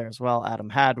Fleetwood up there as well, Adam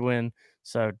Hadwin.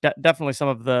 So definitely some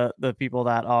of the people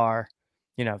that are,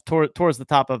 towards the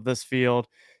top of this field,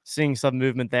 seeing some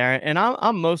movement there. And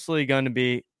I'm mostly going to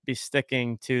be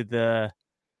sticking to the,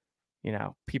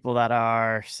 people that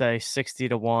are say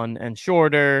 60-1 and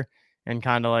shorter and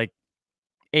kind of like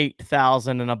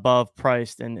 8,000 and above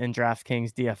priced in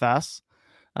DraftKings DFS.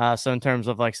 So in terms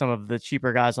of like some of the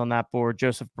cheaper guys on that board,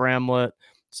 Joseph Bramlett,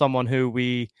 someone who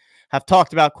we have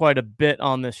talked about quite a bit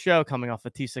on this show, coming off a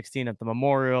T16 at the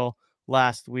Memorial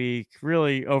last week,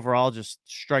 really overall just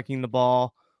striking the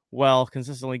ball well,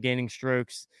 consistently gaining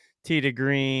strokes, tee to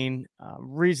green,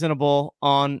 reasonable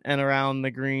on and around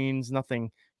the greens, nothing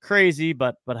crazy,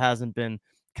 but hasn't been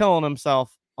killing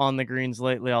himself on the greens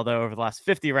lately, although over the last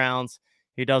 50 rounds,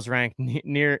 he does rank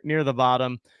near the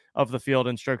bottom of the field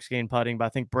in strokes gained putting. But I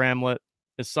think Bramlett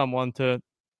is someone to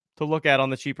look at on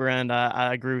the cheaper end.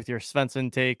 I agree with your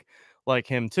Svensson take, like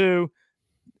him too.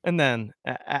 And then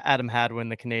Adam Hadwin,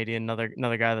 the Canadian,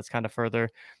 another guy that's kind of further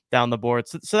down the board.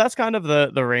 So that's kind of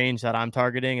the range that I'm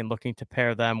targeting and looking to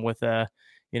pair them with a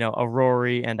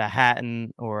Rory and a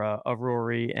Hatton, or a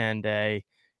Rory and a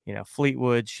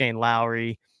Fleetwood, Shane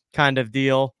Lowry kind of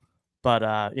deal.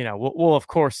 But we'll of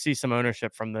course see some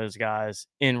ownership from those guys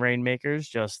in Rainmakers,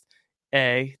 just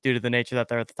A, due to the nature that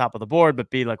they're at the top of the board, but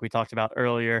B, like we talked about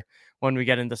earlier, when we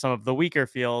get into some of the weaker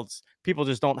fields, people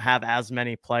just don't have as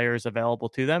many players available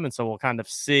to them. And so we'll kind of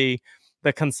see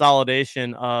the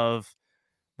consolidation of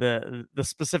the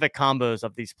specific combos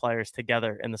of these players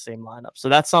together in the same lineup. So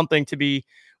that's something to be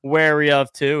wary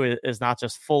of too, is not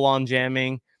just full on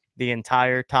jamming the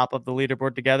entire top of the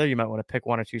leaderboard together. You might want to pick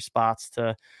 1 or 2 spots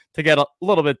to get a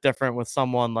little bit different with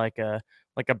someone like a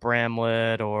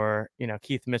Bramlett, or,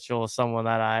 Keith Mitchell is someone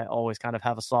that I always kind of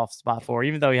have a soft spot for,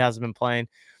 even though he hasn't been playing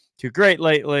too great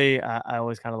lately. I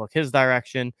always kind of look his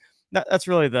direction. That's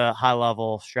really the high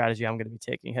level strategy I'm going to be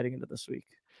taking heading into this week.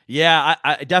 Yeah,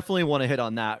 I definitely want to hit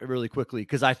on that really quickly,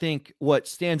 because I think what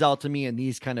stands out to me in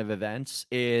these kind of events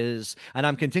is, and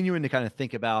I'm continuing to kind of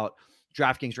think about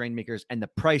DraftKings Rainmakers and the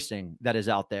pricing that is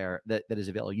out there that is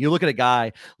available. You look at a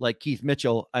guy like Keith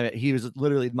Mitchell, he was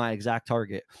literally my exact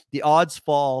target. The odds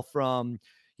fall from,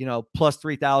 plus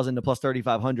 3,000 to plus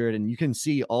 3,500. And you can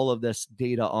see all of this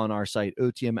data on our site,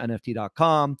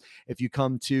 otmnft.com. If you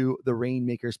come to the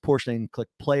Rainmakers portion and click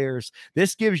players,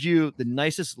 this gives you the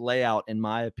nicest layout, in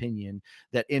my opinion,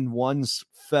 that in one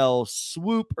fell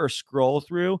swoop or scroll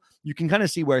through, you can kind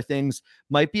of see where things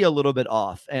might be a little bit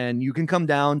off. And you can come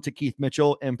down to Keith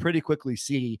Mitchell and pretty quickly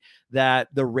see that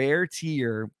the rare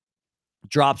tier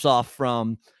drops off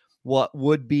from what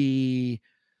would be,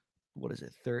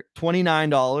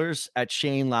 $29 at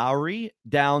Shane Lowry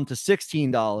down to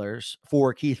 $16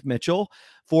 for Keith Mitchell,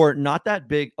 for not that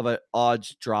big of an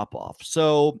odds drop off.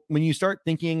 So when you start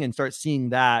thinking and start seeing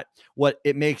that, what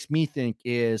it makes me think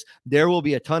is there will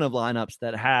be a ton of lineups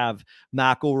that have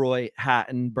McIlroy,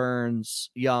 Hatton, Burns,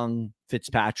 Young,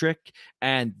 Fitzpatrick,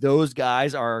 and those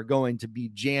guys are going to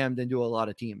be jammed into a lot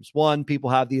of teams. One, people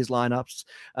have these lineups.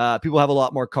 People have a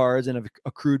lot more cards and have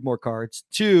accrued more cards.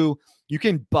 Two, you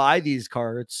can buy these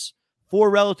cards for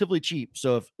relatively cheap.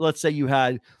 So if, let's say, you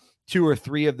had 2 or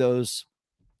 3 of those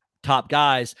top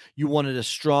guys, you want it as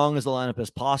strong as the lineup as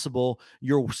possible.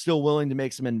 You're still willing to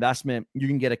make some investment. You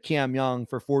can get a Cam Young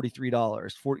for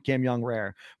 $43, Cam Young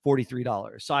rare,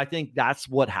 $43. So I think that's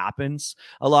what happens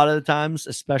a lot of the times,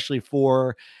 especially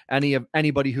for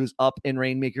anybody who's up in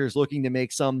Rainmakers looking to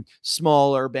make some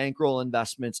smaller bankroll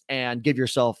investments and give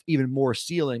yourself even more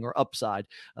ceiling or upside.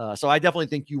 So I definitely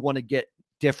think you want to get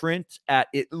different at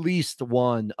least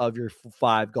one of your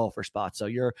 5 golfer spots. So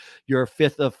your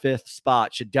fifth of fifth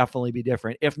spot should definitely be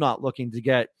different, if not looking to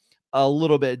get a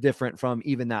little bit different from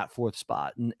even that 4th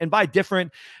spot. And by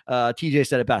different, TJ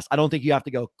said it best. I don't think you have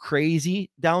to go crazy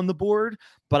down the board,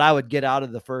 but I would get out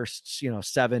of the first,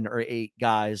 7 or 8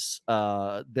 guys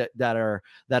that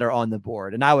are on the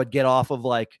board. And I would get off of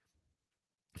like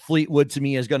Fleetwood. To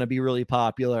me, is going to be really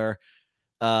popular.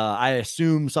 I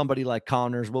assume somebody like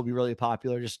Connors will be really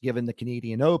popular, just given the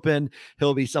Canadian Open.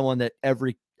 He'll be someone that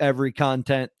every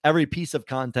piece of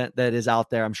content that is out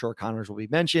there, I'm sure Connors will be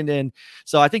mentioned in.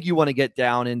 So I think you want to get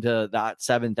down into that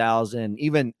 7,000,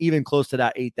 even close to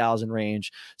that 8,000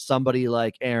 range. Somebody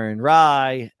like Aaron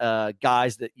Rye,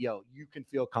 guys that you can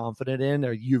feel confident in,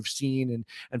 or you've seen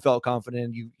and felt confident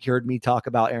in. You heard me talk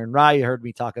about Aaron Rye. You heard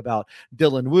me talk about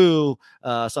Dylan Wu,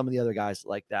 some of the other guys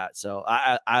like that. So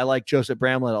I like Joseph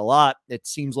Bramlett a lot. It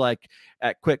seems like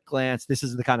at quick glance, this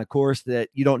is the kind of course that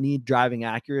you don't need driving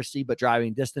accuracy, but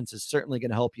driving distance is certainly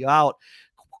going to help you out.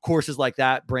 Courses like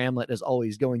that, Bramlett is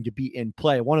always going to be in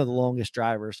play. One of the longest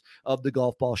drivers of the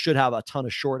golf ball, should have a ton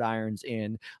of short irons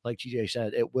in. Like TJ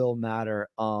said, it will matter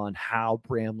on how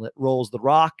Bramlett rolls the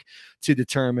rock to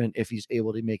determine if he's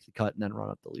able to make the cut and then run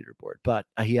up the leaderboard. But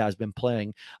he has been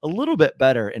playing a little bit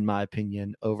better, in my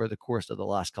opinion, over the course of the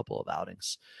last couple of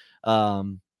outings.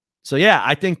 So yeah,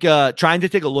 I think trying to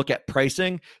take a look at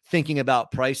pricing, thinking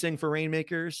about pricing for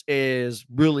Rainmakers is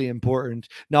really important,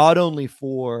 not only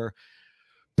for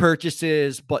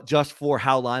purchases, but just for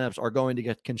how lineups are going to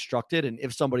get constructed. And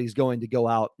if somebody's going to go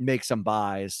out, make some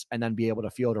buys, and then be able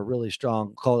to field a really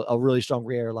strong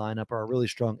rare lineup or a really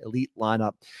strong elite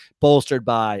lineup, bolstered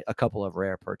by a couple of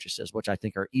rare purchases, which I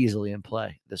think are easily in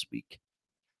play this week.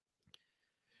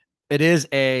 It is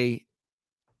a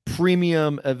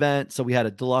premium event. So we had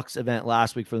a deluxe event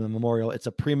last week for the Memorial. It's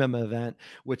a premium event,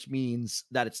 which means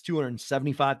that it's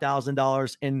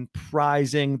 $275,000 in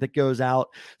prizing that goes out,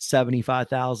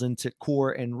 $75,000 to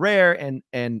core and rare, and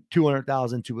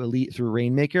 $200,000 to elite through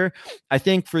Rainmaker. I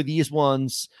think for these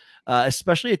ones,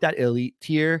 especially at that elite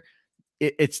tier,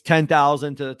 it's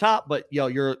 10,000 to the top, but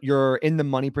you're in the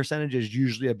money percentage is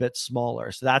usually a bit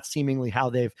smaller. So that's seemingly how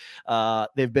they've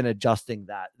been adjusting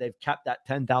that. They've kept that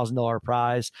 $10,000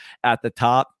 prize at the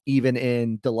top, even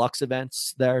in deluxe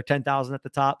events. They're 10,000 at the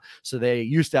top. So they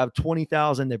used to have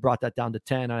 20,000. They brought that down to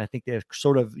 10. And I think they've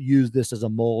sort of used this as a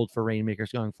mold for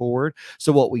Rainmakers going forward.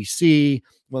 So what we see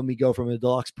when we go from a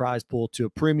deluxe prize pool to a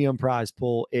premium prize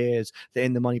pool is the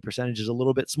in the money percentage is a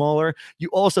little bit smaller. You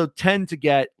also tend to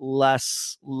get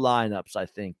less lineups, I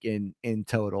think, in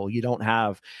total. You don't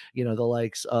have, the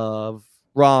likes of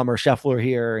Rahm or Scheffler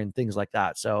here and things like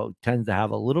that. So tends to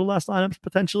have a little less lineups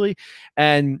potentially.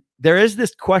 And there is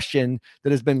this question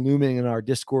that has been looming in our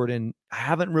Discord, and I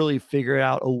haven't really figured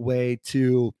out a way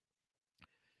to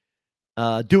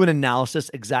do an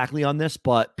analysis exactly on this,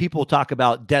 but people talk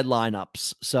about dead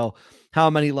lineups. So how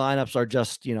many lineups are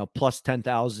just, plus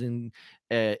 10,000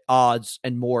 odds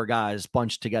and more guys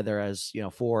bunched together as,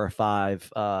 4 or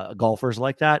 5 golfers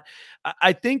like that.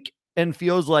 I think and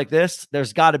feels like this,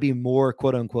 there's got to be more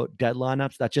quote unquote dead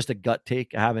lineups. That's just a gut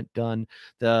take. I haven't done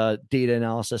the data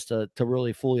analysis to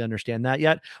really fully understand that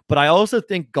yet. But I also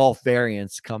think golf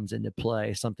variance comes into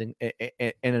play, something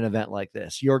in an event like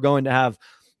this. You're going to have,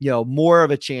 more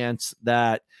of a chance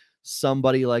that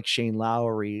somebody like Shane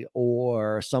Lowry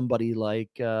or somebody like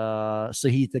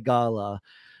Sahith Theegala,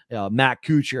 Matt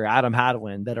Kuchar, Adam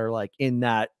Hadwin, that are like in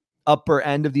that upper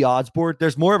end of the odds board,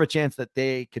 there's more of a chance that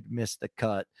they could miss the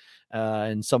cut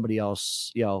and somebody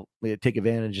else, take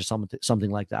advantage of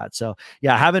something like that. So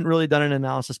yeah, I haven't really done an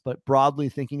analysis, but broadly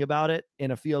thinking about it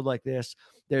in a field like this,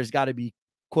 there's got to be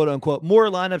quote unquote more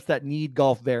lineups that need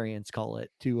golf variance, call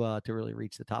it, to really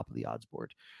reach the top of the odds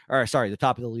board, or sorry, the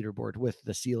top of the leaderboard with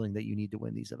the ceiling that you need to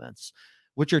win these events.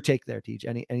 What's your take there,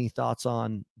 TJ? Any thoughts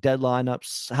on dead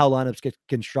lineups, how lineups get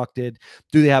constructed?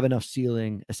 Do they have enough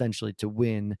ceiling essentially to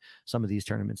win some of these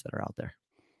tournaments that are out there?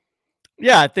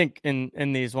 Yeah, I think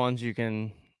in these ones you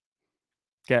can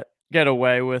get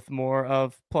away with more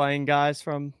of playing guys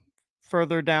from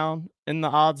further down in the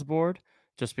odds board,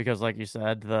 just because, like you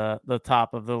said, the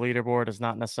top of the leaderboard is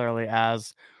not necessarily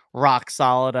as rock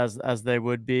solid as they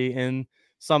would be in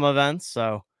some events.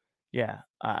 So yeah,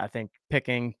 I think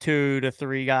picking 2 to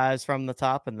 3 guys from the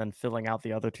top and then filling out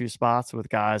the other 2 spots with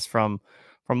guys from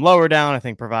lower down, I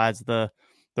think provides the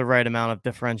right amount of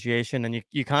differentiation. And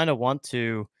you kind of want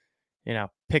to,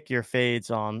 pick your fades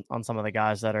on some of the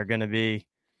guys that are going to be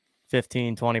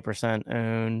 15-20%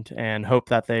 owned and hope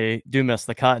that they do miss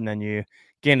the cut, and then you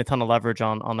gain a ton of leverage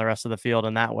on the rest of the field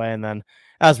in that way. And then,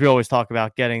 as we always talk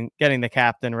about, getting the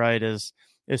captain right is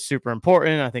super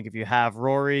important. I think if you have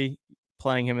Rory,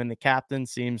 playing him in the captain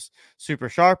seems super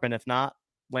sharp, and if not,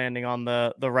 landing on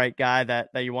the right guy that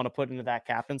you want to put into that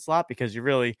captain slot, because you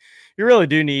really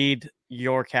do need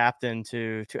your captain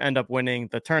to end up winning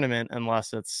the tournament,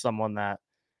 unless it's someone that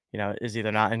is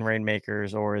either not in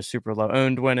Rainmakers or is super low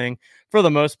owned winning. For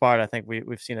the most part, I think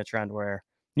we've seen a trend where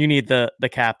you need the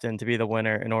captain to be the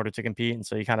winner in order to compete. And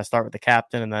so you kind of start with the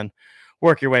captain and then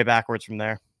work your way backwards from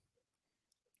there.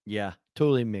 Yeah,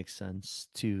 totally makes sense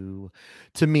to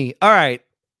me. All right,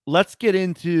 let's get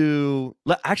into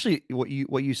actually what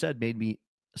you said made me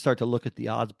start to look at the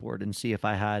odds board and see if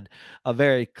I had a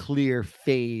very clear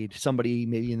fade, somebody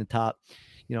maybe in the top,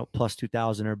 plus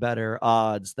 2,000 or better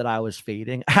odds that I was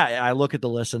fading. I look at the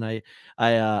list and I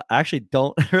actually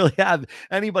don't really have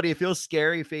anybody. It feels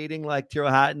scary fading like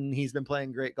Tyrrell Hatton. He's been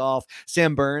playing great golf.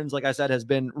 Sam Burns, like I said, has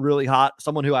been really hot.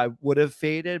 Someone who I would have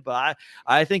faded, but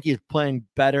I think he's playing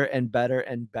better and better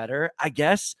and better. I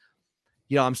guess,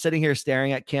 I'm sitting here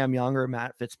staring at Cam Young or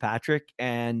Matt Fitzpatrick,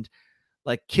 and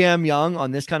like Cam Young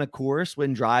on this kind of course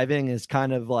when driving is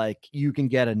kind of like you can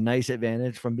get a nice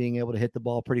advantage from being able to hit the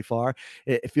ball pretty far.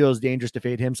 It feels dangerous to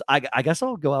fade him. So I guess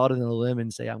I'll go out on a limb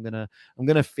and say I'm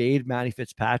gonna fade Matty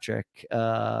Fitzpatrick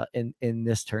in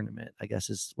this tournament, I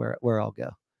guess is where I'll go.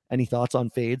 Any thoughts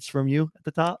on fades from you at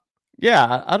the top?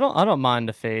 Yeah, I don't mind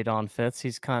the fade on Fitz.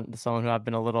 He's kind of someone who I've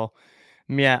been a little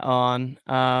meh on.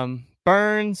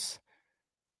 Burns,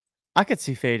 I could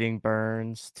see fading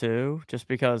Burns too, just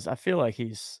because I feel like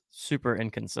he's super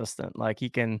inconsistent. Like he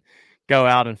can go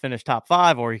out and finish top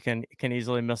 5, or he can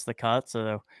easily miss the cut.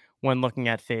 So when looking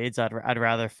at fades, I'd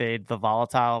rather fade the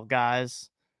volatile guys,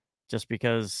 just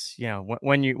because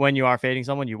when you are fading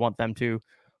someone, you want them to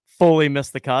fully miss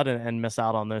the cut and miss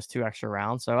out on those 2 extra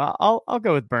rounds. So I'll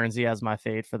go with Burnsy as my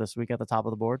fade for this week at the top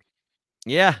of the board.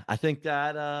 Yeah, I think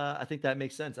that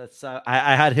makes sense. That's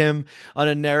I had him on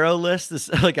a narrow list. This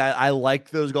like I like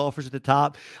those golfers at the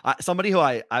top. Somebody who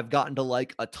I've gotten to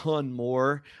like a ton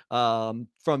more from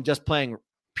just playing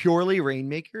purely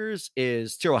Rainmakers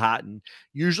is Tyrrell Hatton.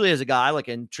 Usually as a guy like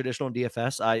in traditional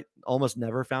DFS, I almost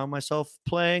never found myself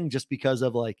playing just because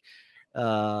of like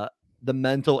uh the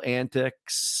mental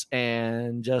antics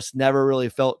and just never really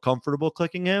felt comfortable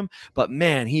clicking him. But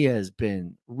man, he has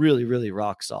been really, really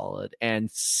rock solid. And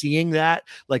seeing that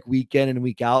like week in and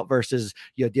week out versus,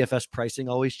 DFS pricing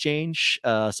always change.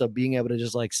 So being able to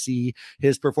just like see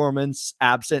his performance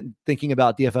absent thinking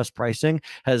about DFS pricing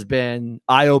has been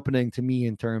eye opening to me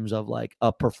in terms of like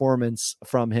a performance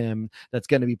from him that's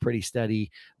going to be pretty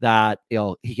steady, that,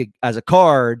 he could, as a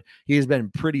card, he has been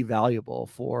pretty valuable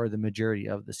for the majority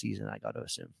of the season, I got to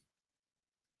assume.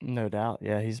 No doubt.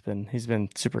 Yeah, he's been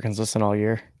super consistent all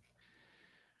year.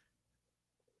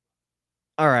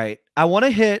 All right. I want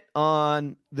to hit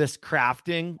on this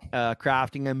crafting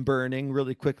and burning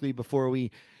really quickly before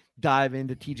we dive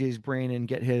into TJ's brain and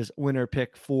get his winner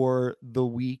pick for the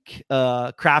week.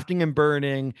 Crafting and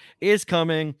burning is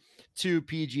coming to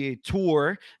PGA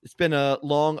Tour. It's been a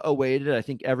long awaited. I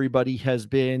think everybody has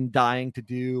been dying to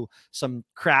do some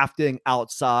crafting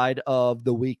outside of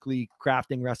the weekly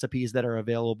crafting recipes that are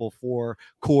available for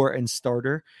core and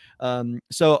starter.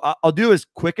 So I'll do as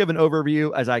quick of an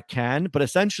overview as I can, but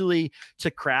essentially to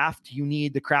craft, you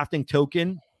need the crafting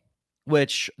token,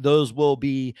 which those will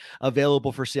be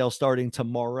available for sale starting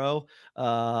tomorrow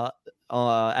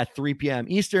at 3 p.m.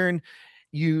 Eastern.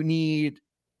 You need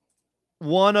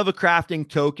one of a crafting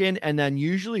token and then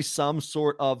usually some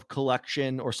sort of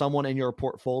collection or someone in your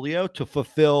portfolio to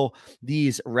fulfill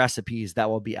these recipes that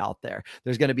will be out there.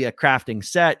 There's going to be a crafting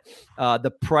set.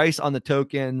 The price on the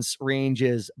tokens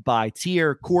ranges by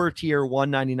tier. Core tier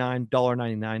 $199,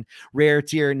 $1.99, rare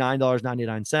tier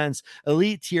 $9.99,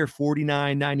 elite tier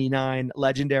 $49.99,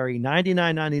 legendary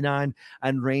 $99.99,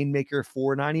 and rainmaker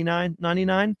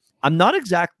 $499.99. I'm not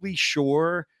exactly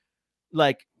sure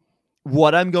like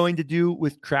what I'm going to do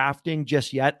with crafting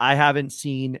just yet. I haven't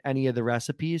seen any of the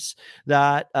recipes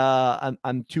that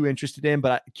I'm too interested in,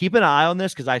 but keep an eye on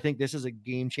this because I think this is a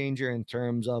game changer in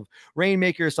terms of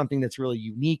Rainmaker, something that's really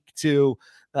unique to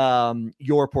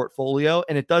your portfolio.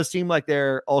 And it does seem like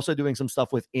they're also doing some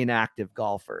stuff with inactive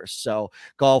golfers. So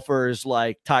golfers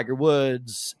like Tiger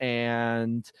Woods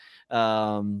and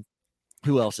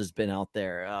who else has been out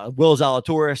there? Will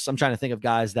Zalatoris. I'm trying to think of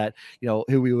guys that,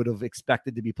 who we would have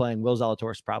expected to be playing. Will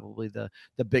Zalatoris probably the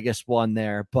biggest one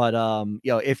there. But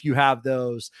if you have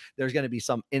those, there's going to be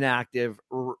some inactive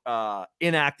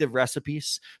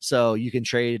recipes. So you can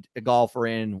trade a golfer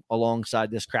in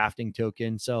alongside this crafting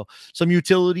token. So some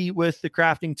utility with the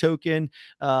crafting token.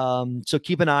 So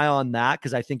keep an eye on that,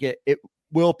 because I think it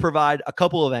will provide a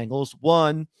couple of angles.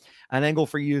 One, an angle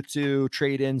for you to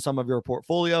trade in some of your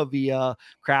portfolio via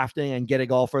crafting and get a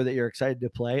golfer that you're excited to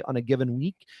play on a given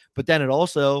week. But then it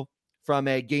also, from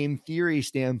a game theory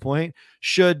standpoint,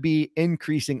 should be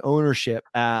increasing ownership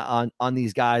on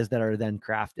these guys that are then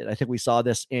crafted. I think we saw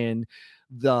this in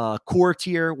the core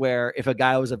tier, where if a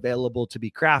guy was available to be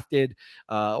crafted,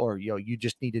 or you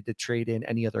just needed to trade in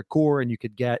any other core and you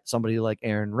could get somebody like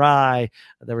Aaron Rye.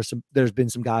 There's been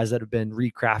some guys that have been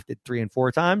recrafted 3 and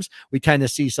 4 times. We tend to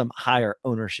see some higher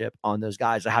ownership on those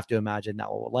guys. I have to imagine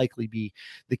that will likely be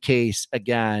the case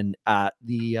again at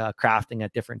the crafting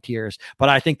at different tiers. But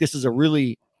I think this is a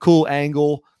really cool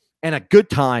angle and a good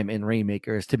time in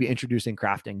Rainmakers to be introducing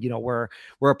crafting.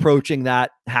 We're approaching that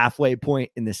halfway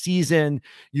point in the season.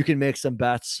 You can make some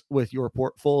bets with your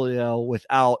portfolio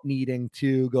without needing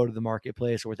to go to the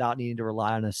marketplace or without needing to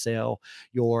rely on a sale.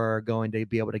 You're going to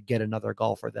be able to get another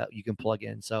golfer that you can plug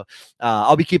in. So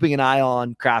I'll be keeping an eye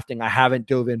on crafting. I haven't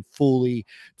dove in fully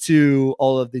to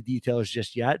all of the details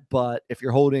just yet, but if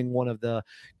you're holding one of the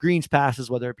greens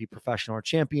passes, whether it be professional or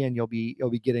champion, you'll be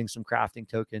getting some crafting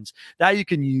tokens that you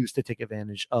can use to take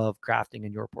advantage of crafting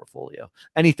in your portfolio.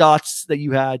 Any thoughts that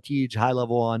you had, Tej, high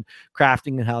level on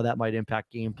crafting and how that might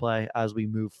impact gameplay as we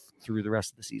move through the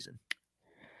rest of the season?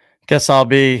 Guess I'll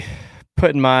be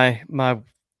putting my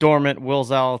dormant Will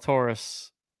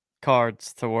Zalatoris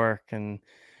cards to work and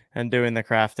doing the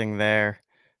crafting there.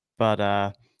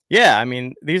 But yeah, I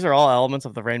mean, these are all elements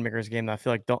of the Rainmakers game that I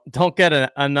feel like don't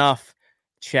get enough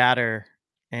chatter.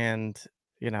 And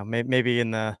maybe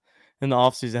in the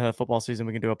off season, the football season,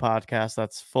 we can do a podcast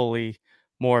that's fully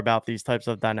more about these types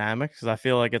of dynamics, because I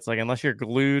feel like it's like, unless you're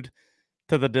glued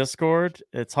to the Discord,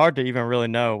 it's hard to even really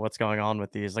know what's going on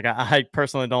with these. Like I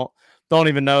personally don't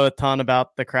even know a ton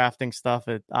about the crafting stuff.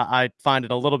 I find it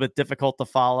a little bit difficult to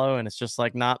follow, and it's just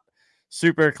like not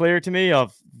super clear to me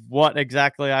of what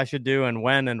exactly I should do and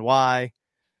when and why.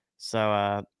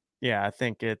 So yeah, I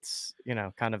think it's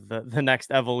kind of the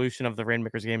next evolution of the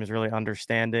Rainmakers game is really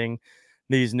understanding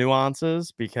these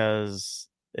nuances, because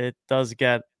it does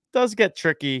get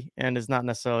tricky and is not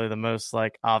necessarily the most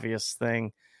like obvious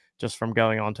thing just from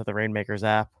going on to the Rainmakers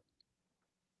app.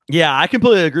 Yeah, I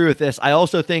completely agree with this. I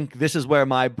also think this is where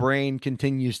my brain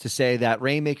continues to say that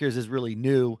Rainmakers is really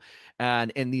new.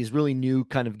 And in these really new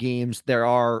kind of games, there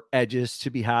are edges to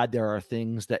be had. There are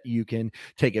things that you can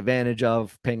take advantage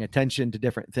of, paying attention to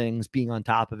different things, being on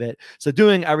top of it. So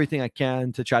doing everything I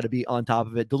can to try to be on top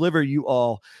of it, deliver you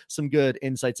all some good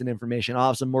insights and information. I'll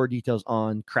have some more details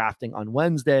on crafting on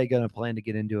Wednesday. Going to plan to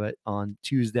get into it on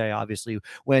Tuesday, obviously,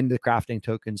 when the crafting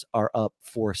tokens are up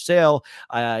for sale.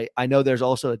 I know there's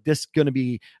also going to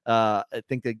be, I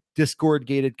think, the Discord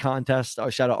gated contest.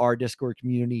 Shout out our Discord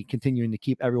community, continuing to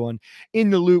keep everyone in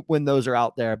the loop when those are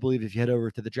out there. I believe if you head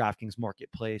over to the DraftKings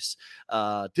Marketplace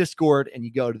Discord and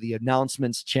you go to the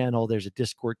announcements channel, there's a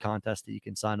Discord contest that you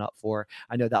can sign up for.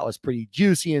 I know that was pretty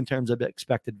juicy in terms of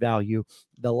expected value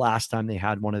the last time they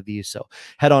had one of these. So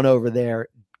head on over there,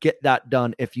 get that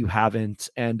done if you haven't.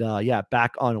 And yeah,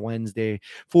 back on Wednesday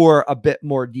for a bit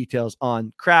more details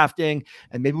on crafting,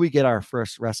 and maybe we get our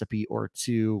first recipe or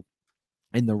two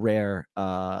in the rare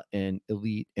and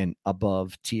elite and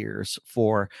above tiers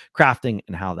for crafting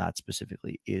and how that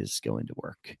specifically is going to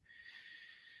work.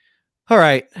 All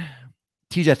right,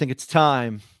 TJ, I think it's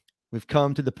time. We've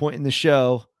come to the point in the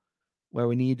show where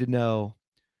we need to know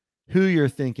who you're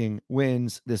thinking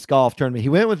wins this golf tournament. He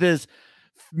went with his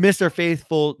Mr.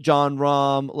 Faithful John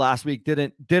Rahm last week.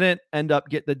 Didn't end up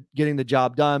getting the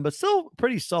job done, but still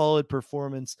pretty solid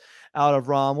performance out of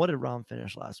Rahm. What did Rahm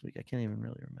finish last week? I can't even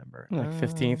really remember. Like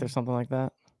 15th or something like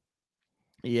that.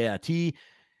 Yeah, T.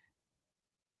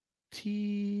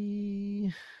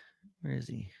 Where is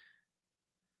he?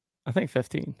 I think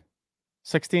 15.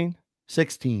 16?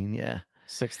 16, yeah.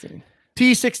 16.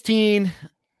 T16.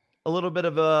 a little bit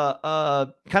of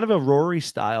a kind of a Rory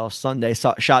style Sunday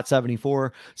shot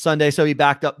 74 Sunday. So he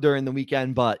backed up during the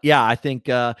weekend, but yeah, I think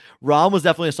Rahm was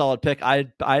definitely a solid pick. I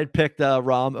had picked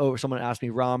Rahm over, someone asked me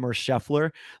Rahm or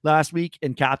Scheffler last week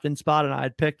in captain spot, and I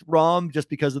had picked Rahm just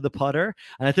because of the putter.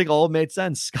 And I think all made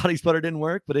sense. Scotty's putter didn't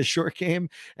work, but his short game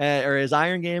or his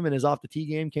iron game and his off the tee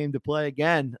game came to play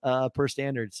again per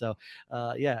standard. So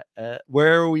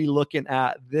where are we looking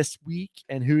at this week,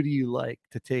 and who do you like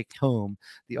to take home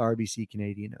the RBC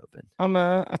Canadian Open?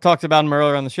 I talked about him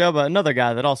earlier on the show, but another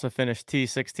guy that also finished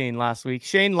T16 last week,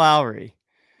 Shane Lowry.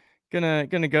 Gonna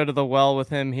go to the well with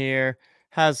him here.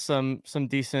 Has some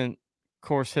decent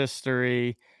course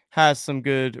history, has some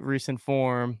good recent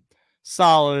form,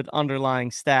 solid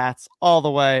underlying stats all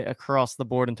the way across the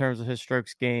board in terms of his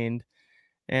strokes gained.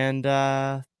 And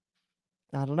I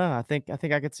don't know. I think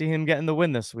I could see him getting the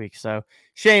win this week. So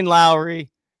Shane Lowry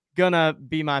gonna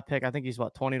be my pick. I think he's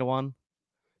what, 20-1?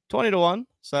 20-1.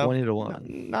 So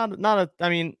 20-1. Not a, I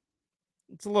mean,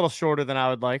 it's a little shorter than I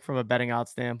would like from a betting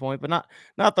odds standpoint, but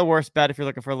not the worst bet if you're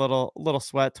looking for a little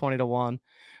sweat. 20-1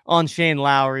 on Shane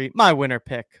Lowry, my winner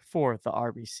pick for the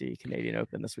RBC Canadian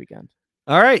Open this weekend.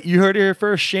 All right, you heard it here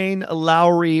first. Shane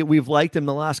Lowry, we've liked him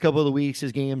the last couple of weeks.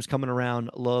 His game's coming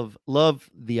around. Love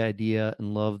the idea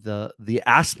and love the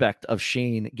aspect of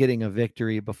Shane getting a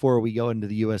victory before we go into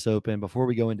the U.S. Open, before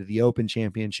we go into the Open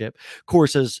Championship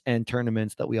courses and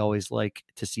tournaments that we always like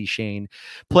to see Shane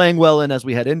playing well in as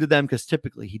we head into them, because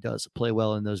typically he does play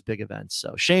well in those big events.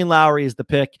 So Shane Lowry is the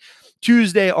pick.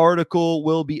 Tuesday article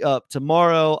will be up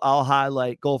tomorrow. I'll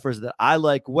highlight golfers that I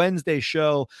like. Wednesday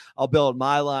show, I'll build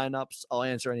my lineups. I'll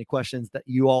answer any questions that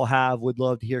you all have. Would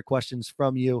love to hear questions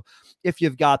from you if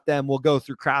you've got them. We'll go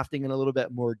through crafting in a little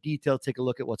bit more detail, take a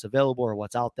look at what's available or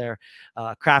what's out there.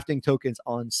 Crafting tokens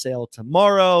on sale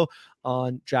tomorrow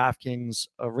on DraftKings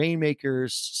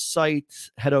Rainmakers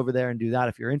site. Head over there and do that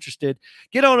if you're interested.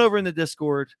 Get on over in the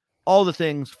Discord. All the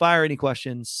things. Fire any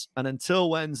questions. And until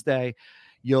Wednesday,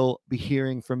 you'll be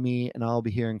hearing from me and I'll be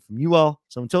hearing from you all.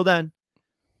 So until then,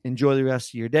 enjoy the rest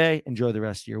of your day. Enjoy the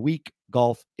rest of your week.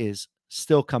 Golf is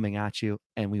still coming at you,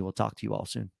 and we will talk to you all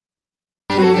soon.